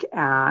let's look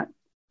at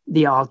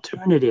the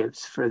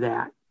alternatives for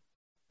that.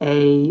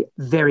 A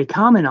very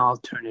common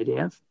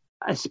alternative,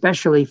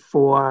 especially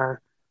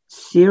for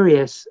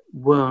serious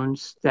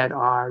wounds that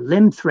are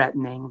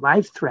limb-threatening,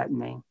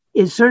 life-threatening,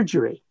 is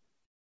surgery.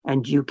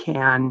 And you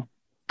can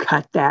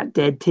cut that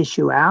dead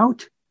tissue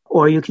out,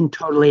 or you can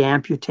totally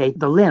amputate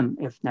the limb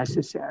if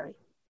necessary.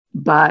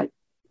 But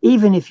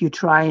even if you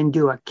try and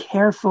do a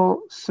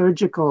careful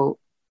surgical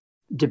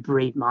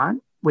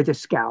debridement with a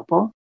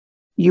scalpel,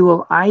 you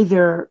will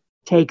either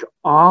take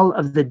all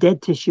of the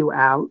dead tissue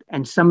out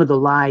and some of the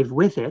live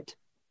with it,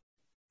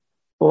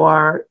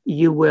 or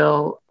you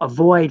will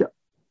avoid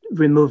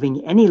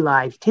removing any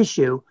live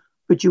tissue,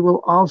 but you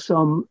will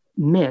also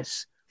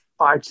miss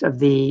parts of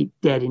the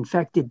dead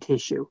infected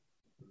tissue.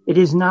 It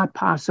is not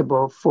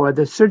possible for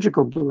the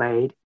surgical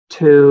blade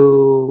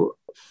to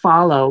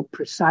follow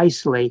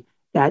precisely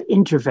that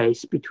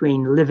interface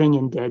between living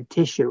and dead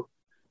tissue,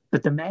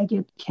 but the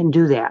maggot can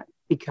do that.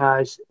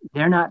 because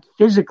they're not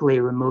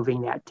physically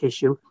removing that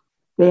tissue.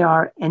 They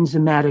are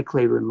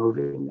enzymatically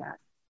removing that.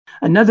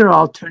 Another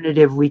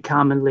alternative we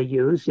commonly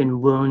use in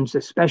wounds,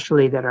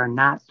 especially that are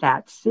not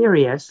that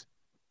serious,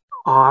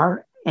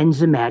 are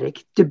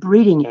enzymatic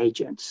debriding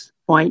agents,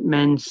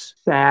 ointments,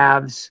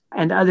 salves,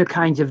 and other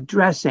kinds of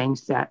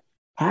dressings that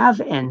have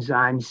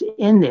enzymes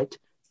in it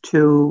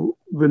to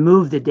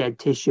remove the dead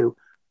tissue.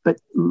 But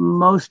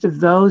most of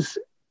those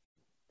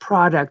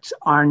products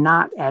are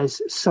not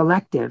as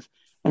selective,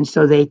 and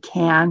so they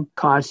can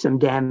cause some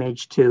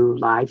damage to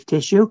live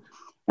tissue,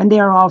 and they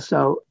are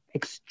also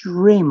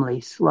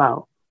extremely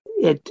slow.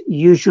 It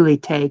usually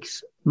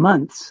takes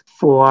months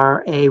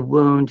for a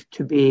wound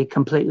to be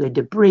completely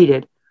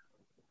debrided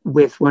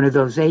with one of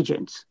those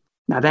agents.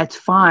 Now, that's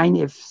fine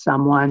if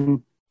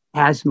someone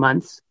has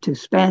months to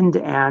spend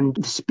and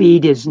the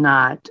speed is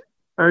not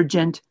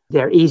urgent.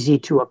 They're easy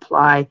to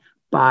apply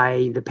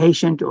by the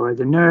patient or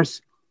the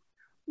nurse.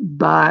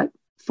 But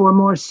for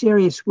more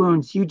serious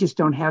wounds, you just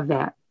don't have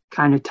that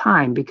kind of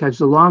time, because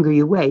the longer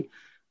you wait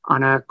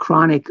on a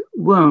chronic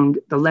wound,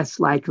 the less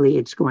likely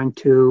it's going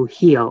to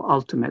heal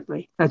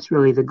ultimately. That's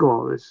really the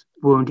goal, is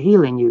wound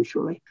healing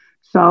usually.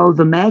 So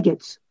the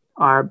maggots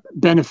are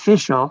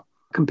beneficial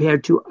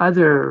compared to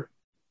other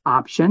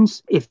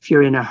options. If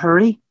you're in a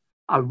hurry,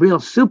 a real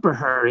super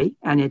hurry,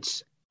 and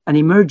it's an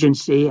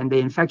emergency and the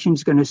infection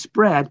is going to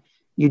spread,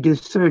 you do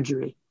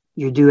surgery,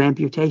 you do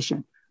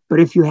amputation.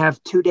 But if you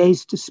have 2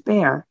 days to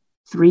spare,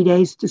 3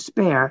 days to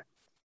spare,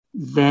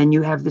 then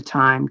you have the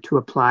time to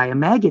apply a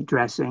maggot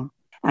dressing,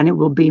 and it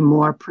will be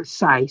more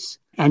precise.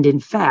 And in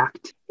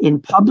fact, in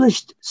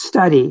published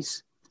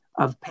studies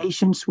of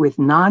patients with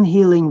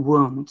non-healing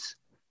wounds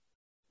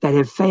that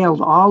have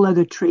failed all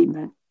other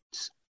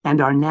treatments and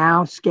are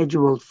now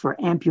scheduled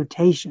for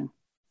amputation,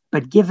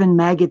 but given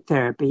maggot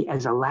therapy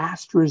as a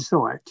last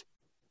resort,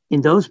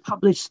 in those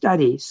published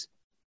studies,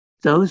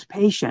 those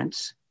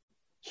patients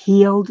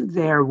healed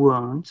their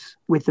wounds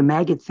with the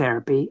maggot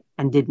therapy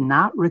and did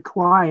not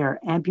require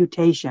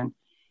amputation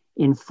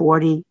in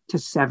 40 to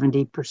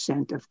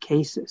 70% of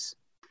cases.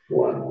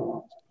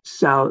 Wow.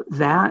 So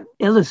that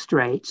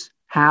illustrates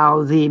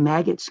how the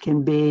maggots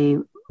can be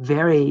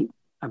very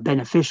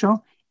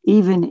beneficial,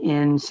 even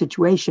in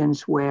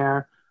situations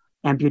where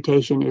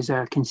amputation is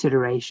a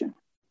consideration.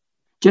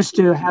 Just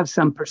to have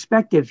some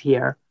perspective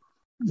here,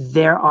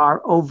 there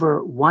are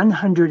over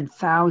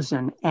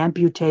 100,000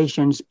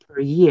 amputations per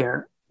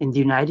year in the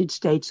United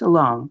States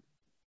alone,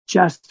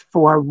 just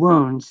for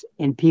wounds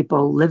in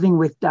people living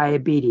with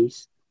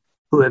diabetes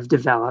who have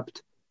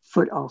developed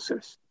foot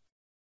ulcers.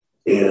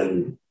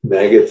 And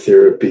maggot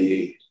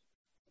therapy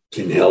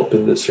can help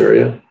in this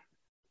area?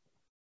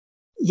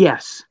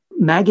 Yes,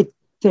 maggot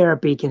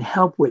therapy can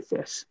help with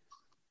this.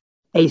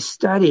 A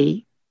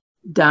study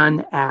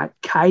done at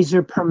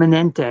Kaiser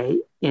Permanente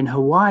in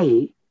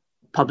Hawaii,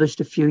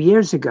 published a few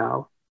years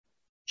ago,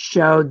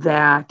 showed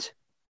that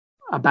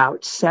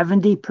about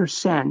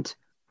 70%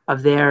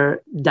 of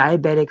their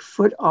diabetic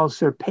foot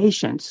ulcer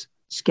patients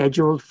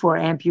scheduled for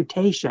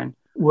amputation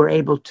were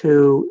able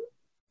to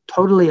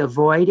totally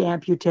avoid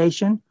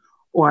amputation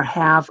or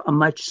have a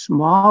much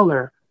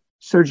smaller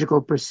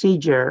surgical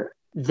procedure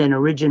than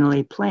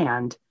originally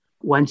planned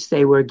once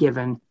they were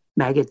given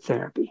maggot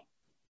therapy.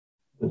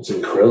 That's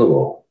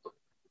incredible.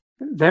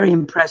 Very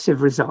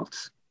impressive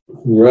results.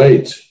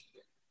 Right.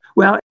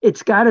 Well,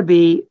 it's got to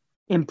be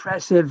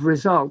impressive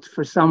results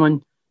for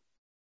someone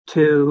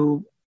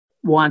to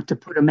want to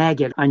put a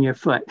maggot on your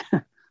foot.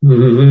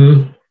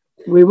 Mm-hmm.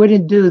 We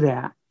wouldn't do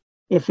that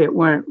if it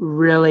weren't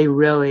really,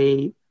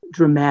 really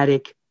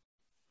dramatic,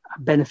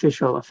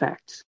 beneficial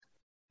effects.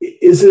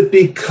 Is it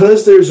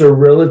because there's a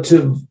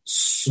relative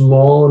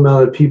small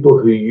amount of people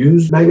who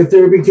use maggot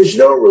therapy? Because you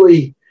don't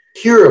really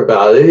hear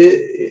about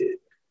it.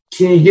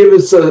 Can you give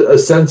us a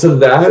sense of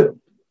that?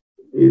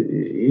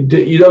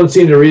 You don't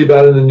seem to read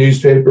about it in the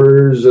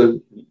newspapers.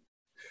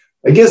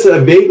 I guess I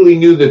vaguely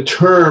knew the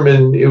term,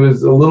 and it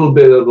was a little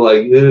bit of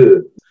like,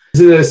 ugh. Is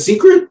it a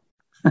secret?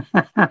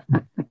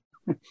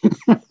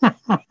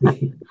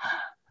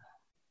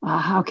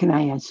 How can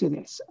I answer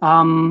this?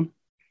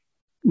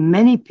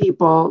 Many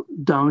people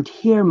don't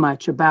hear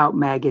much about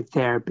maggot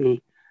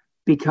therapy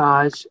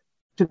because,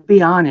 to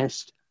be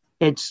honest,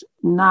 it's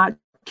not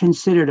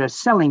considered a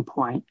selling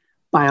point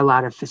by a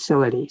lot of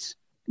facilities.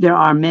 There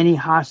are many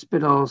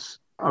hospitals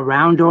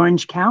around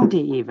Orange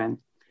County even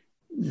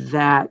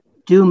that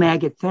do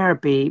maggot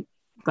therapy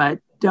but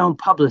don't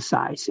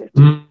publicize it.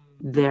 Mm.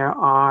 There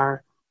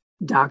are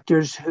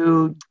doctors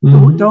who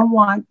don't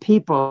want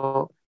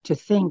people to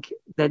think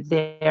that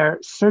their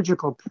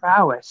surgical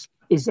prowess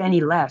is any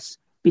less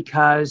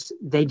because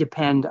they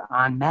depend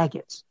on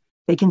maggots.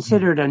 They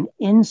consider it an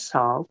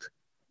insult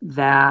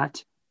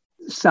that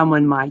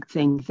someone might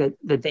think that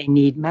they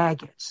need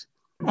maggots.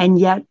 And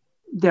yet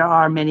there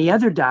are many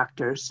other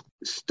doctors,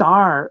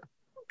 star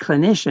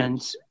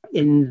clinicians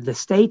in the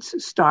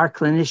States, star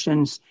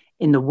clinicians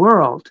in the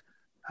world,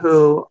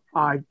 who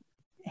are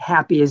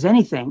happy as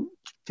anything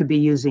to be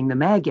using the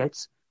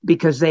maggots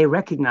because they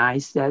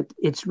recognize that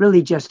it's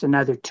really just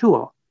another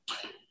tool.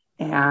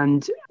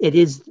 And it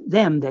is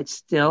them that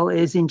still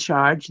is in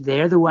charge.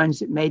 They're the ones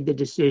that made the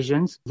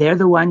decisions. They're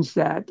the ones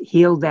that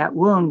healed that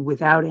wound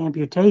without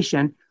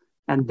amputation.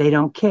 And they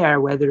don't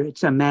care whether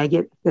it's a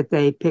maggot that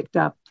they picked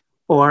up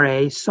or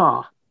a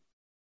saw.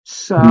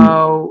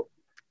 So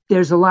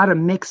there's a lot of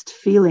mixed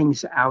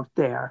feelings out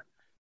there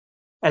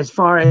as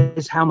far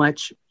as how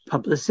much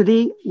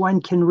publicity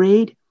one can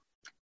read.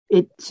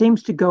 It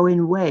seems to go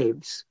in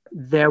waves.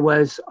 There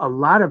was a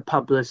lot of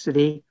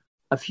publicity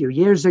a few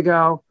years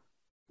ago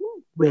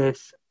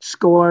with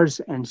scores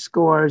and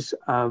scores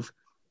of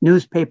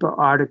newspaper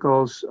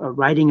articles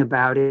writing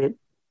about it,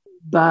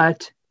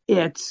 but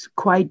it's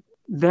quite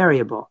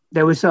variable.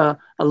 There was a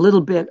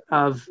little bit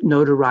of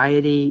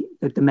notoriety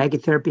that the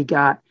maggot therapy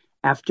got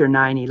after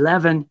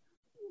 9/11.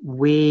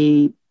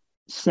 We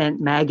sent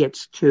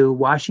maggots to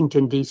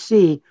Washington,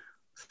 D.C.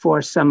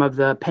 for some of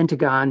the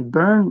Pentagon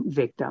burn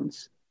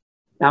victims.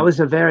 That was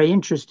a very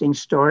interesting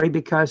story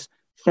because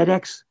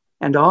FedEx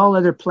and all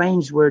other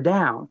planes were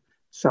down.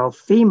 So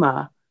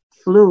FEMA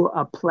flew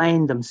a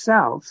plane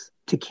themselves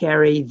to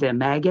carry the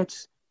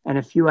maggots and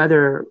a few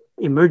other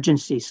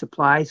emergency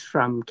supplies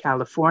from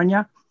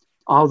California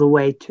all the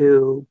way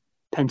to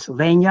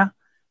Pennsylvania.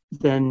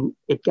 Then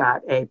it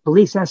got a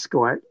police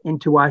escort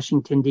into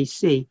Washington,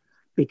 D.C.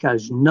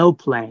 because no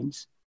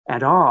planes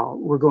at all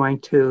were going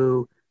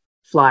to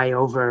fly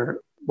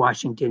over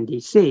Washington,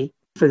 D.C.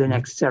 for the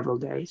next several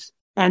days.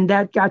 And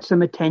that got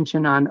some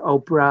attention on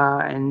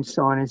Oprah and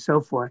so on and so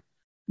forth.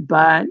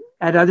 But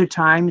at other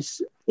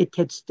times, it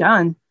gets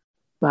done,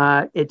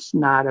 but it's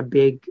not a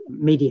big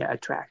media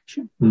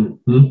attraction.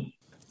 Mm-hmm.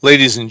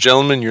 Ladies and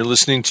gentlemen, you're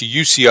listening to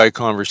UCI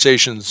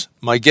Conversations.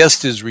 My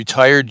guest is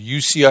retired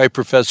UCI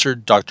professor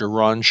Dr.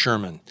 Ron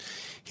Sherman.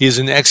 He is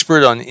an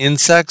expert on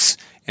insects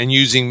and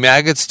using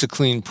maggots to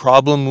clean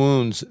problem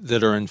wounds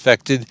that are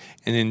infected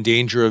and in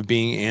danger of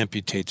being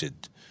amputated.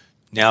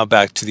 Now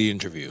back to the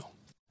interview.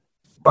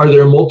 Are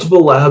there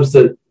multiple labs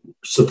that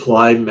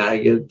supply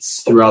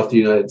maggots throughout the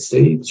United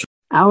States?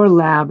 Our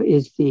lab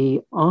is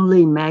the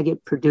only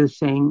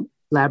maggot-producing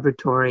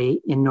laboratory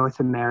in North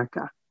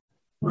America.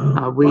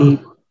 We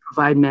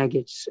provide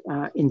maggots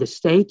in the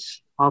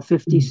States, all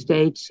 50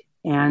 states,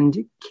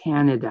 and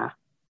Canada.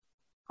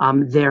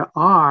 There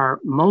are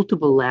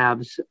multiple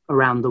labs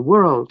around the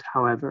world,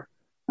 however,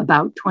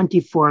 about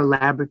 24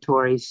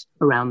 laboratories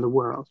around the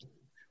world.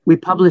 We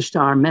published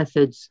our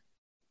methods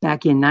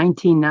back in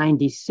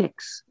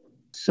 1996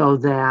 so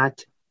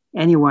that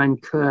anyone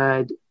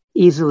could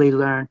easily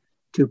learn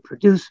to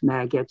produce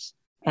maggots.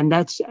 And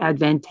that's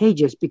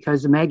advantageous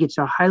because the maggots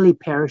are highly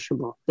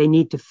perishable. They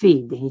need to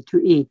feed, they need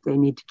to eat, they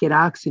need to get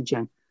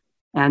oxygen,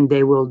 and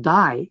they will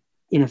die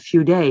in a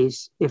few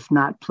days if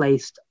not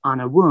placed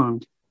on a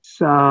wound.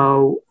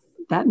 So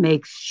that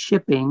makes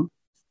shipping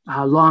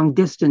long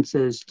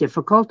distances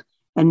difficult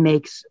and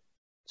makes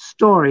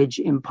storage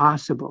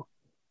impossible.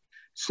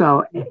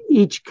 So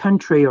each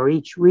country or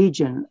each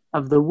region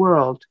of the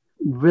world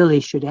really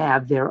should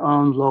have their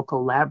own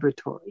local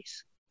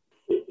laboratories.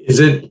 Is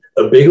it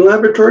a big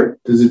laboratory?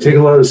 Does it take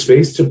a lot of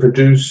space to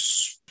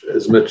produce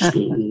as much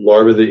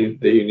larvae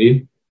that you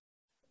need?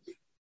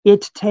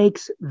 It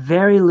takes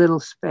very little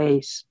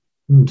space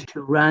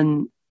to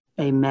run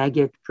a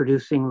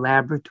maggot-producing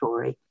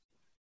laboratory.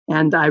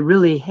 And I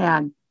really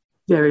had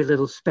very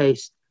little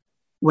space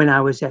when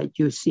I was at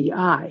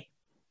UCI.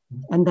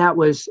 And that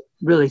was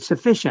really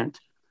sufficient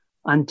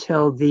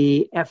until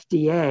the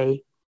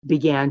FDA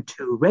began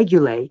to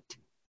regulate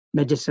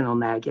medicinal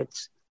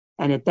maggots.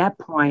 And at that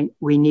point,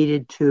 we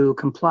needed to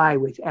comply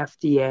with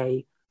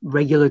FDA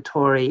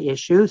regulatory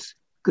issues,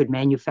 good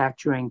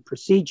manufacturing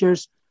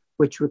procedures,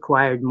 which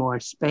required more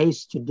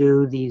space to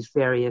do these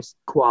various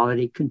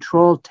quality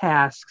control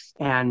tasks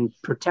and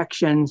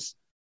protections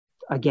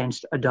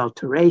against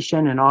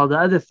adulteration and all the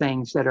other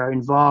things that are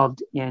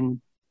involved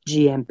in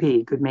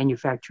GMP, good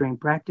manufacturing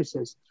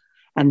practices.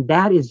 And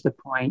that is the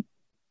point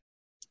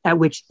at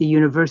which the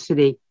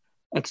university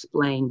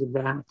explained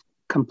that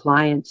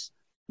compliance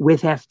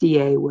with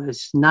FDA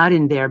was not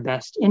in their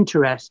best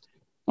interest,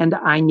 and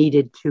I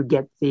needed to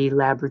get the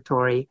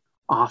laboratory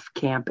off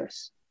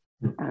campus.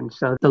 And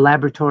so the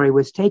laboratory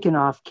was taken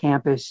off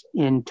campus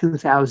in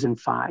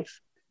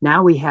 2005.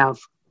 Now we have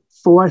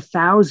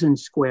 4,000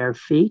 square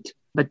feet,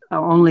 but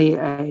only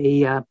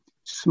a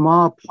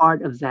small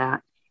part of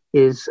that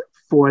is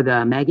for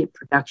the maggot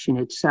production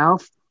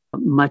itself.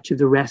 Much of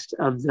the rest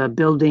of the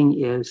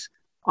building is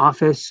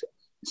office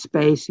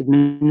space,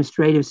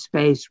 administrative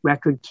space,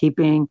 record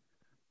keeping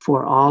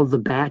for all the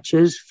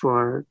batches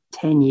for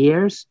 10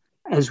 years,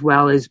 as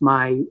well as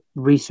my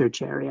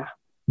research area.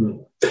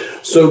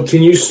 So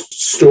can you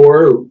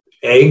store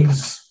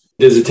eggs?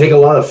 Does it take a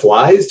lot of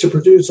flies to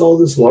produce all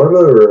this larva,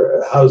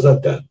 or how's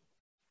that done?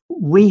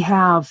 We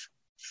have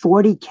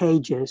 40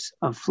 cages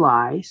of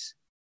flies.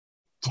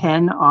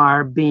 10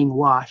 are being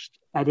washed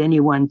at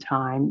any one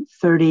time.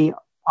 30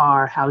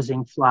 are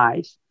housing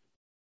flies.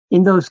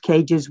 In those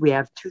cages, we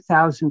have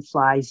 2,000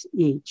 flies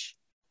each,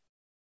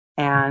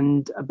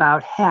 and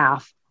about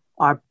half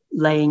are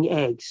laying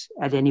eggs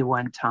at any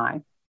one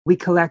time. We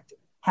collect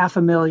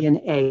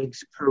 500,000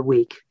 eggs per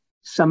week.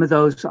 Some of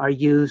those are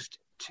used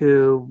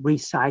to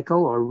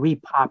recycle or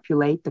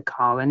repopulate the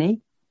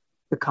colony.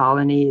 The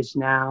colony is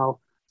now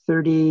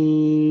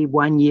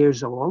 31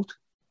 years old.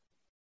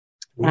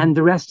 And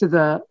the rest of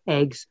the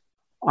eggs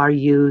are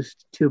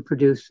used to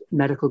produce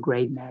medical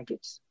grade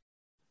maggots.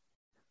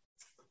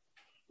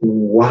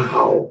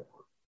 Wow.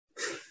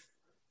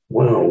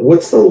 Wow.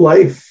 What's the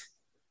life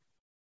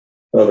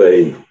of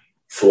a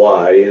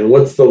fly and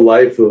what's the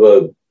life of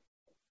a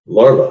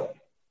larva?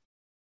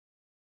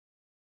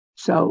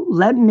 So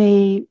let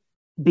me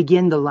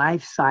begin the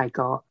life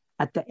cycle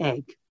at the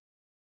egg.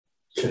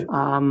 Okay.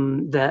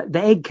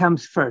 The egg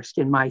comes first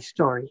in my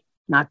story,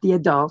 not the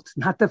adult,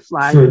 not the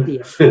fly, but the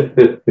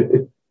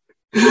egg.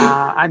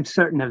 I'm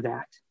certain of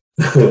that.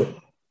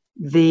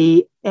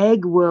 The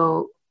egg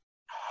will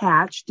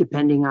hatch,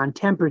 depending on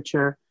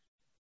temperature,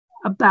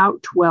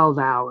 about 12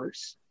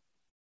 hours.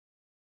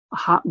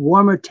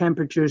 Warmer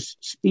temperatures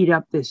speed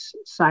up this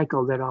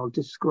cycle that I'll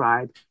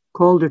describe.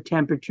 Colder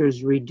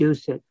temperatures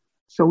reduce it.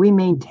 So we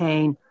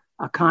maintain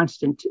a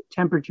constant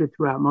temperature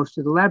throughout most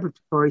of the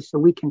laboratory so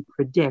we can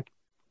predict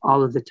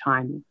all of the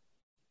timing.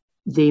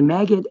 The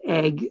maggot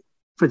egg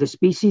for the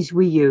species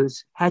we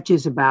use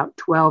hatches about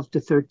 12 to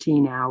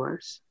 13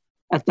 hours.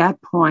 At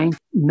that point,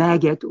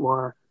 maggot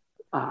or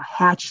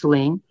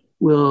hatchling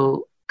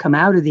will come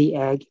out of the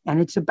egg, and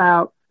it's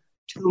about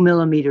 2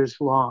 millimeters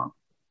long.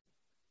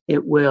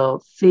 It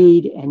will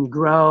feed and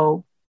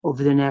grow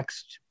over the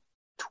next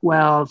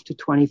 12 to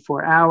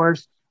 24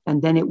 hours,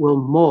 and then it will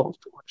molt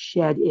or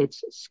shed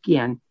its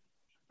skin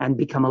and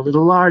become a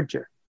little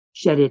larger,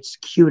 shed its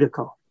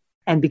cuticle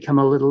and become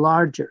a little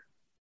larger.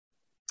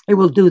 It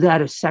will do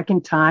that a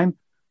second time,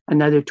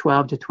 another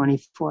 12 to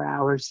 24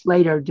 hours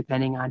later,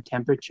 depending on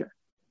temperature.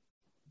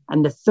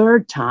 And the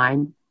third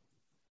time,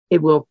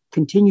 it will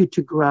continue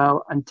to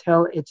grow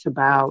until it's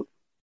about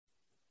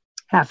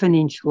half an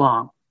inch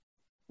long,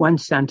 1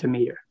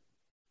 centimeter,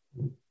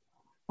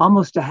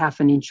 almost a half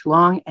an inch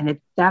long. And at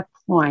that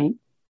point,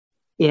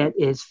 it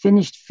is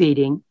finished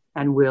feeding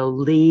and will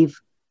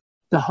leave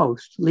the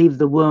host, leave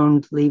the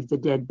wound, leave the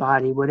dead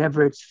body,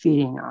 whatever it's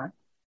feeding on.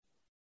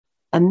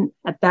 And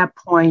at that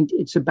point,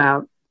 it's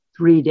about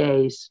 3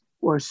 days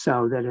or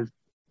so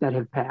that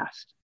have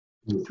passed,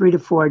 3 to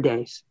 4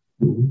 days.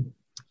 Mm-hmm.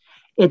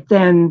 It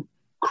then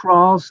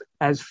crawls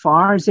as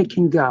far as it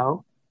can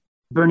go.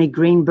 Bernie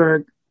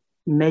Greenberg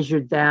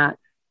measured that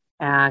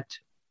at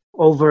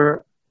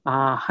over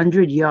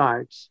 100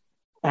 yards.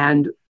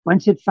 And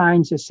once it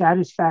finds a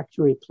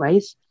satisfactory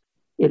place,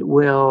 it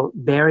will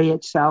bury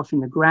itself in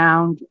the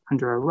ground,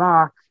 under a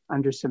rock,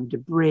 under some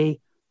debris,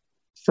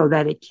 so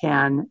that it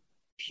can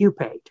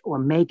pupate or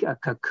make a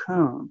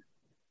cocoon.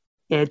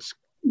 It's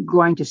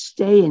going to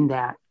stay in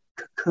that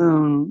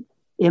cocoon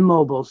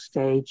immobile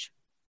stage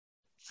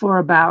for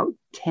about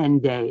 10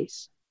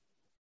 days.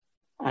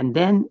 And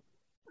then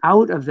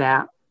out of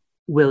that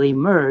will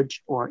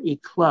emerge or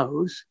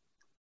eclose,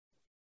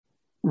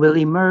 will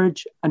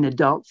emerge an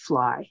adult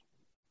fly.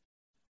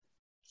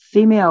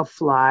 Female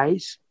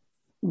flies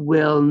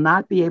will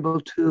not be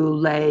able to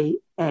lay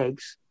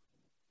eggs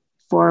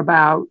for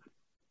about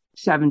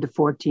 7 to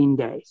 14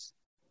 days.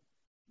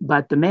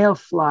 But the male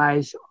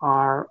flies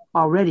are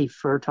already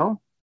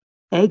fertile.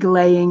 Egg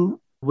laying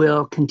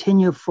will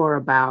continue for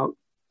about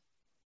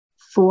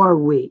 4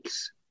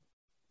 weeks.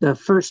 The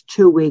first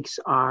 2 weeks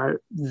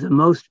are the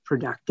most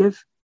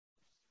productive.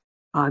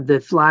 The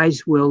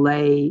flies will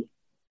lay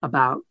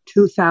about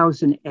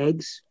 2,000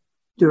 eggs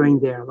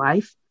during their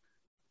life,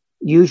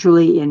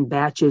 usually in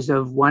batches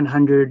of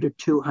 100 to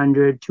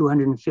 200,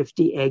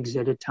 250 eggs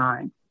at a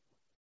time.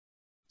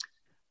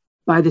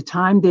 By the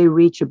time they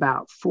reach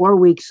about 4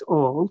 weeks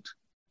old,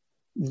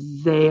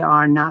 they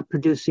are not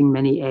producing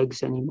many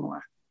eggs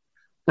anymore,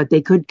 but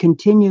they could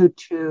continue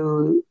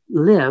to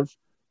live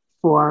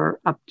for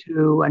up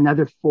to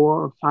another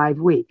 4 or 5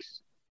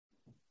 weeks.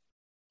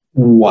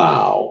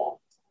 Wow.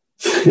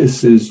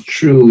 This is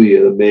truly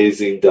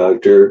amazing,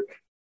 Doctor.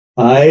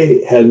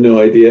 I had no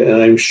idea,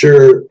 and I'm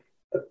sure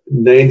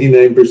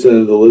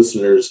 99% of the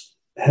listeners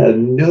had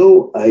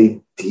no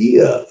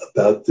idea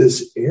about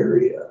this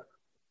area.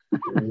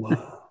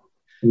 Wow.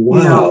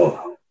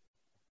 Wow.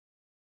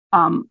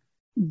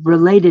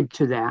 Related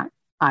to that,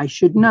 I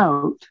should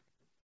note,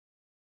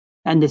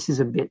 and this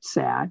is a bit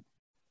sad,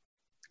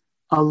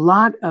 a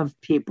lot of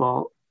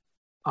people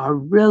are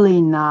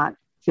really not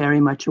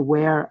very much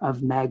aware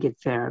of maggot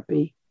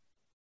therapy,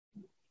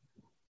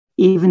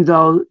 even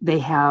though they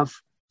have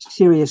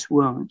serious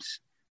wounds.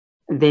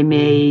 They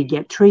may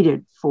get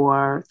treated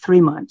for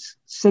 3 months,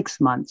 6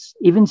 months,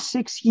 even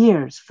 6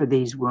 years for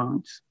these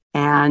wounds,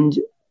 and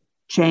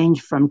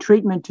change from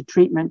treatment to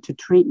treatment to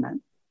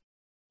treatment.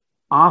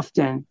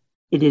 Often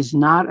it is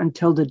not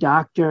until the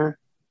doctor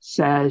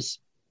says,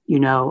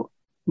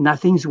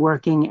 nothing's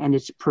working and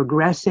it's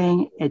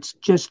progressing, it's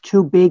just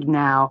too big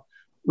now,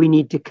 we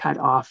need to cut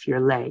off your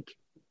leg.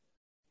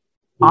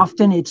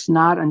 Often it's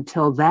not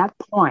until that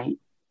point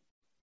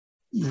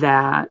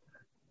that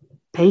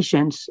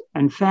patients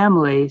and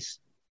families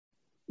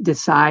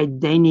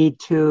decide they need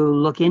to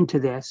look into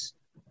this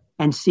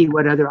and see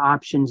what other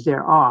options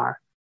there are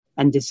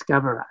and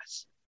discover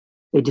us.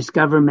 They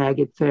discover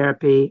maggot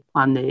therapy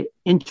on the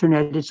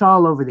internet. It's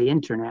all over the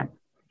internet.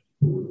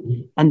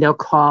 And they'll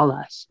call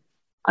us.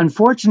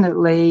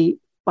 Unfortunately,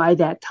 by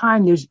that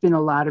time, there's been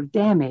a lot of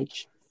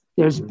damage.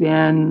 There's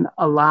been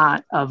a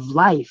lot of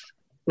life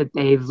that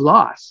they've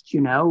lost,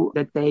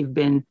 that they've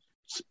been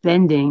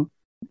spending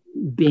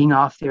being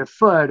off their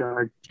foot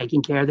or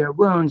taking care of their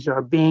wounds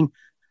or being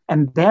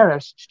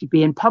embarrassed to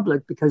be in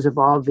public because of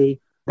all the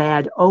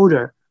bad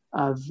odor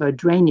of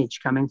drainage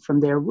coming from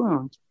their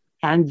wounds.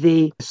 And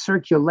the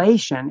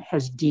circulation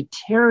has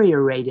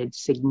deteriorated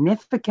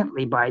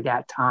significantly by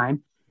that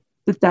time,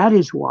 that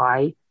is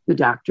why the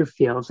doctor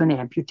feels an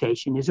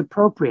amputation is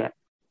appropriate.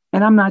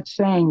 And I'm not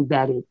saying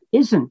that it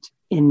isn't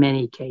in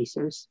many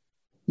cases,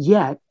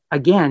 yet,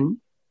 again,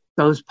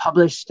 those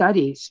published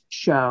studies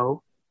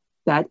show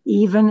that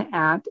even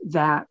at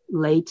that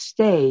late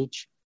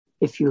stage,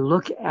 if you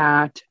look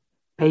at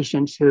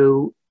patients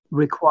who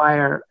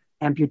require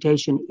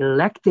amputation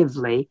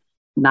electively,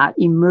 not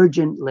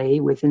emergently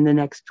within the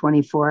next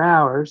 24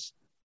 hours,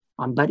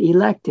 but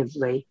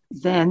electively,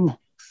 then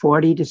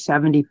 40 to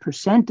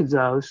 70% of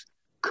those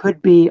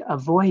could be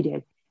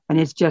avoided. And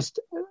it's just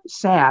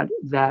sad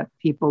that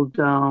people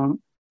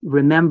don't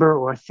remember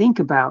or think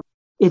about.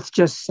 It's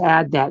just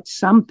sad that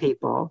some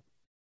people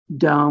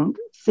don't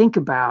think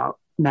about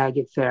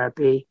maggot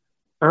therapy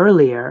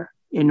earlier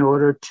in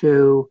order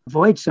to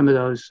avoid some of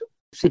those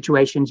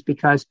situations,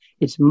 because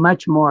it's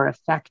much more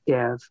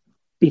effective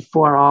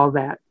before all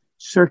that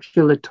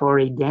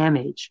circulatory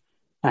damage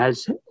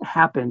has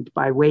happened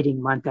by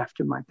waiting month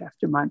after month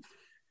after month.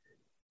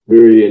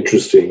 Very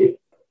interesting.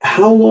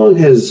 How long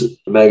has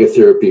maggot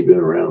therapy been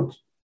around?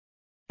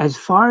 As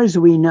far as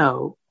we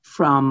know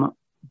from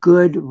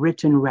good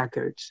written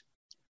records,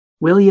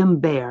 William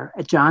Baer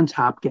at Johns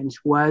Hopkins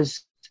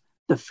was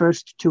the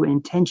first to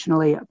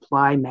intentionally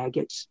apply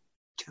maggots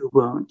to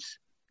wounds.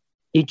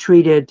 He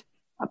treated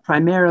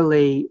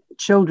primarily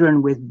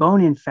children with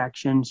bone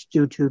infections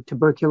due to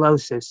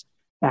tuberculosis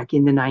back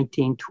in the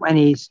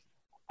 1920s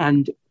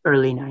and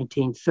early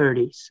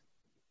 1930s.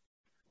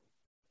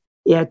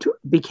 It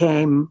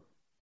became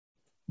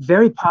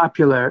very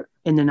popular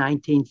in the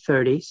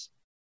 1930s,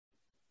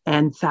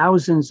 and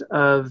thousands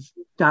of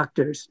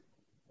doctors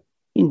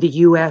in the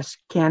US,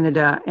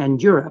 Canada,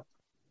 and Europe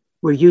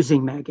were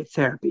using maggot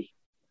therapy.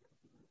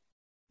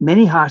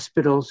 Many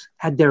hospitals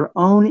had their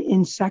own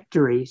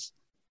insectaries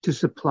to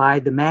supply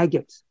the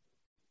maggots.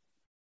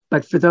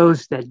 But for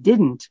those that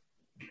didn't,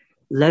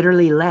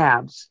 Lederle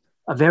Labs,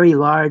 a very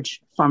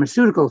large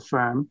pharmaceutical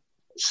firm,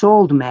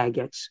 sold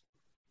maggots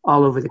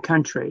all over the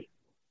country.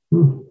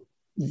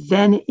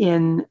 Then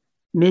in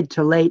mid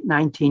to late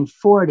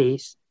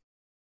 1940s,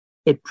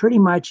 it pretty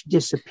much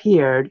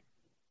disappeared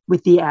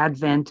with the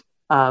advent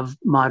of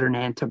modern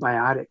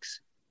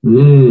antibiotics.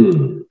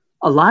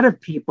 A lot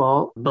of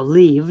people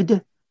believed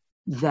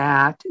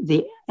that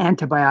the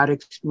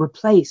antibiotics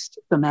replaced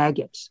the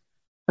maggots,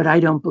 but I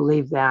don't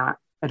believe that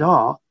at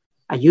all.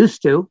 I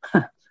used to,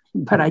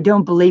 but I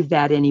don't believe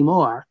that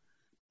anymore,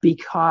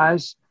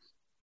 because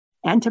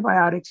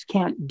antibiotics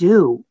can't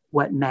do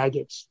what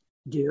maggots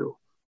do.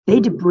 They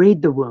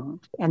debride the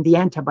wound, and the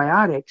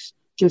antibiotics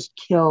just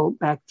kill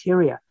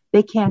bacteria.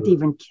 They can't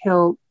even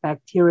kill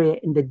bacteria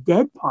in the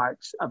dead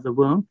parts of the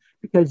wound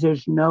because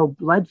there's no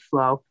blood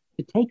flow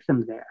to take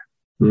them there.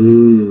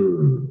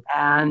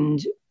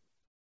 And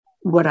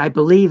what I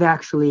believe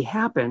actually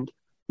happened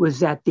was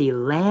that the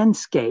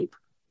landscape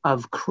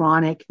of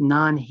chronic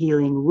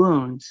non-healing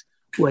wounds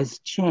was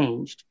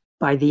changed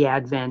by the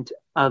advent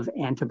of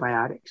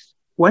antibiotics.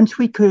 Once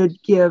we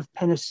could give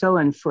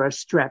penicillin for a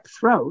strep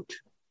throat,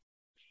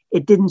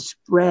 it didn't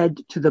spread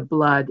to the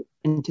blood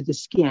and to the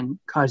skin,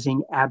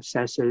 causing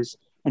abscesses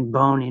and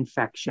bone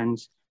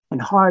infections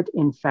and heart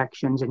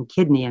infections and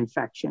kidney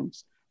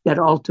infections that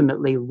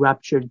ultimately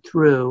ruptured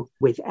through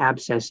with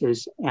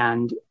abscesses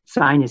and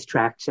sinus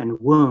tracts and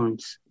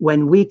wounds.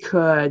 When we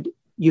could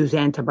use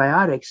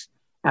antibiotics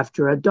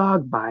after a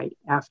dog bite,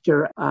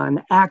 after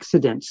an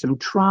accident, some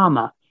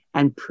trauma,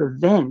 and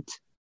prevent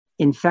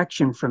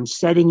infection from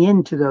setting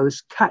into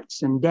those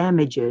cuts and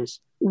damages,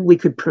 we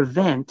could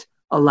prevent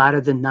a lot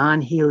of the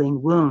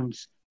non-healing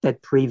wounds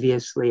that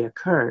previously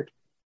occurred.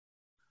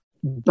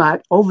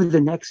 But over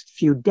the next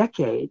few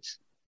decades,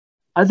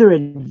 other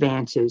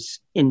advances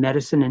in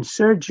medicine and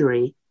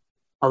surgery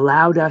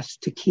allowed us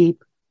to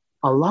keep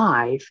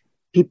alive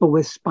people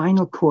with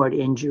spinal cord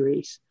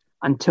injuries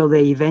until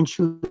they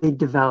eventually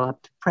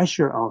developed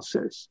pressure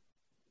ulcers.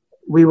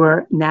 We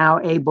were now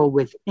able,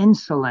 with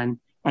insulin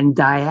and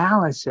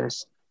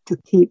dialysis, to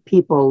keep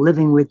people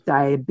living with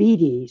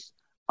diabetes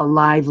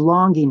alive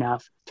long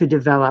enough to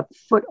develop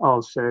foot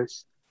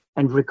ulcers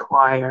and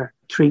require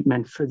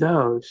treatment for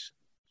those.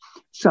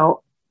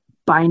 So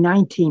by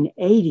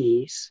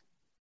 1980s,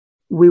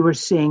 we were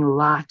seeing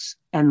lots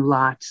and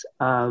lots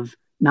of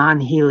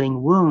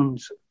non-healing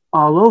wounds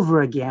all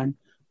over again,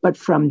 but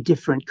from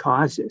different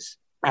causes.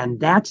 And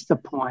that's the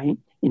point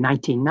in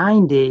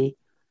 1990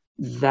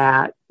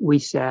 that we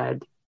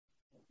said,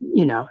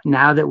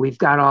 now that we've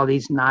got all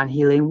these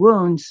non-healing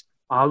wounds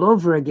all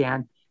over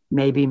again,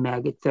 maybe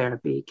maggot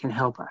therapy can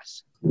help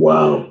us.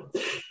 Wow.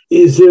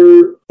 Is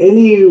there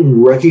any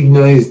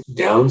recognized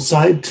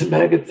downside to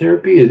maggot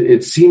therapy?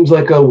 It seems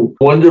like a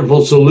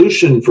wonderful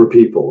solution for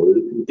people.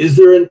 Is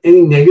there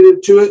any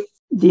negative to it?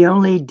 The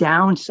only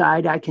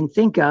downside I can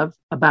think of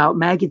about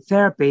maggot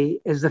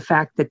therapy is the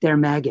fact that they're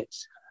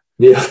maggots.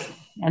 Yeah.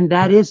 And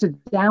that is a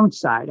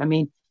downside. I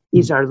mean,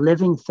 these are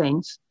living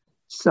things,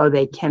 so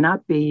they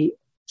cannot be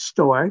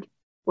stored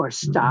or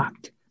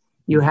stocked.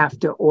 You have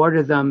to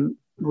order them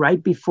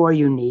right before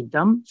you need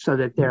them so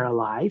that they're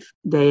alive.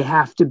 They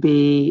have to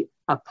be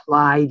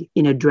applied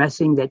in a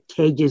dressing that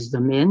cages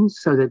them in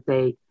so that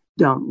they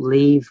don't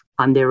leave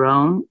on their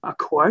own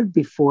accord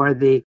before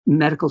the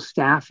medical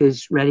staff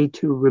is ready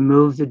to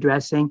remove the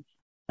dressing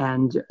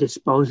and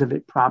dispose of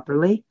it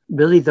properly.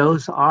 Really,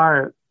 those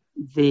are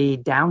the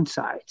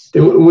downsides.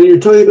 And when you're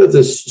talking about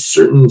this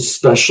certain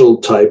special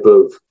type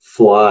of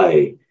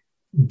fly,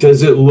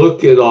 does it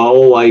look at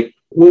all like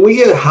when we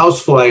get a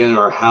housefly in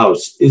our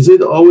house, is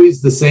it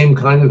always the same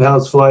kind of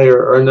housefly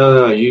or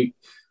no,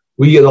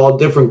 we get all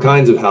different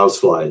kinds of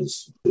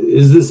houseflies?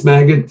 Is this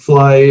maggot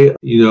fly,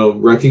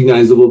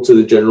 recognizable to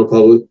the general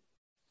public?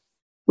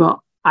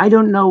 Well, I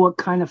don't know what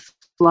kind of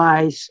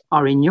flies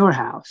are in your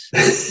house,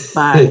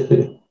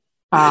 but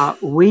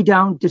we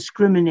don't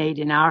discriminate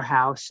in our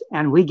house,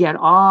 and we get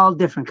all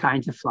different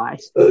kinds of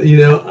flies.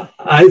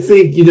 I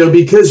think,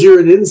 because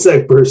you're an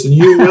insect person,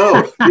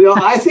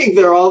 I think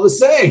they're all the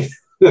same.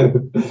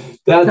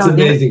 That's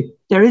amazing.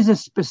 There is a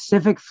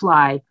specific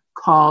fly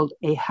called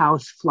a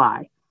house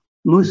fly,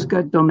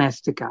 Musca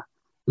domestica,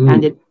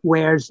 and it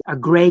wears a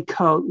gray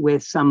coat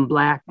with some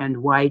black and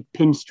white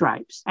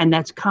pinstripes, and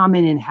that's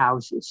common in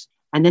houses.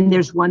 And then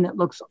there's one that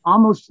looks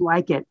almost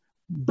like it,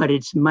 but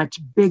it's much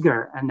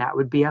bigger, and that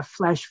would be a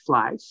flesh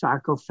fly,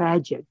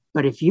 sarcophagid.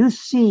 But if you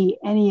see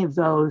any of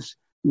those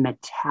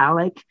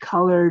metallic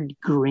colored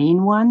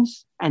green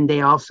ones, and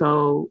they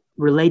also,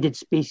 related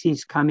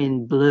species come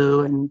in blue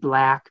and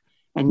black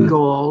and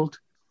gold,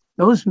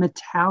 those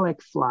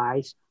metallic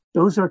flies,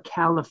 those are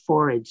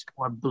caliphorids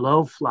or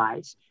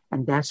blowflies,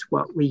 and that's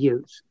what we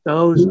use.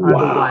 Those are the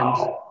ones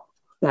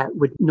that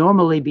would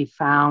normally be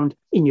found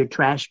in your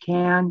trash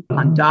can,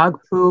 on dog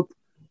poop,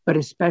 but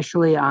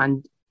especially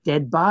on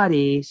dead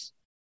bodies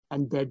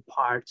and dead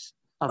parts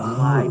of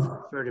live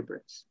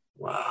vertebrates.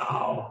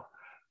 Wow.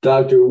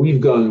 Doctor,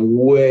 we've gone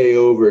way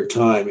over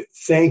time.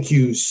 Thank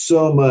you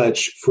so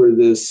much for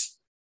this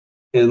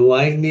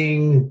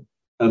enlightening,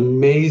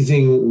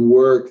 amazing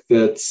work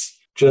that's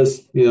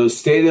just,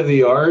 state of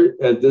the art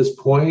at this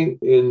point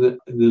in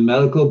the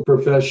medical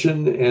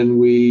profession. And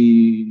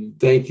we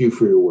thank you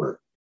for your work.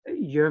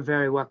 You're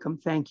very welcome.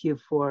 Thank you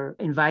for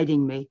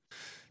inviting me.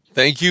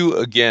 Thank you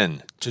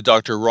again to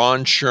Dr.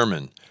 Ron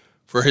Sherman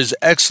for his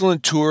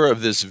excellent tour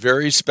of this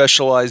very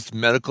specialized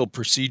medical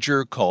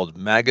procedure called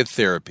maggot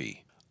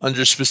therapy.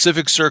 Under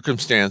specific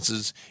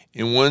circumstances,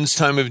 in one's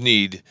time of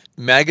need,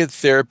 maggot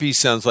therapy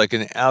sounds like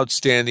an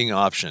outstanding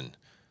option.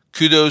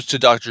 Kudos to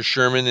Dr.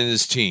 Sherman and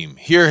his team.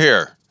 Hear,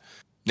 hear.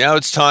 Now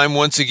it's time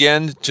once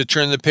again to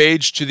turn the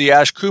page to the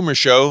Ash Krumer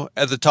Show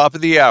at the top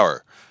of the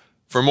hour.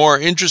 For more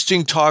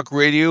interesting talk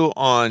radio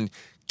on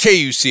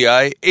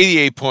KUCI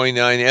 88.9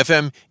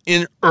 FM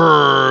in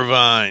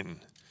Irvine.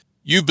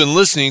 You've been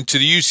listening to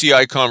the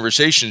UCI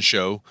Conversation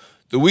Show,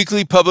 the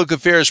weekly public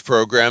affairs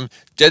program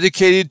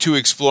dedicated to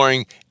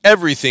exploring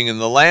everything in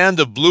the land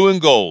of blue and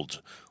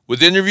gold,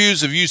 with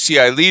interviews of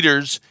UCI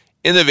leaders,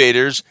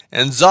 innovators,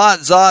 and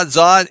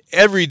zot,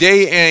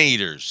 everyday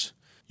anteaters.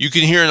 You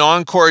can hear an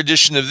encore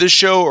edition of this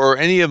show or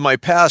any of my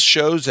past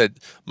shows at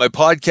my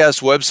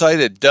podcast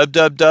website at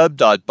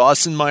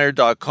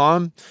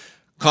www.bostonmeyer.com.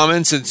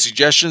 Comments and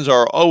suggestions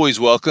are always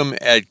welcome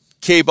at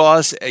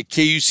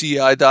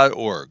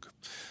kboss@kuci.org.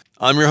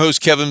 I'm your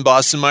host, Kevin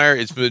Bostonmeyer.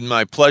 It's been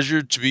my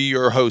pleasure to be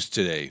your host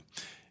today.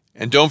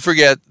 And don't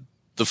forget,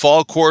 the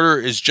fall quarter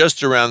is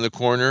just around the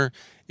corner.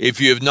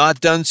 If you have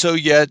not done so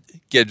yet,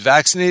 get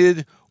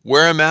vaccinated,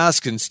 wear a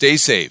mask, and stay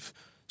safe.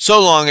 So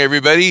long,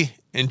 everybody.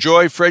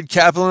 Enjoy Fred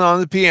Kaplan on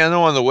the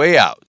piano on the way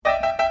out.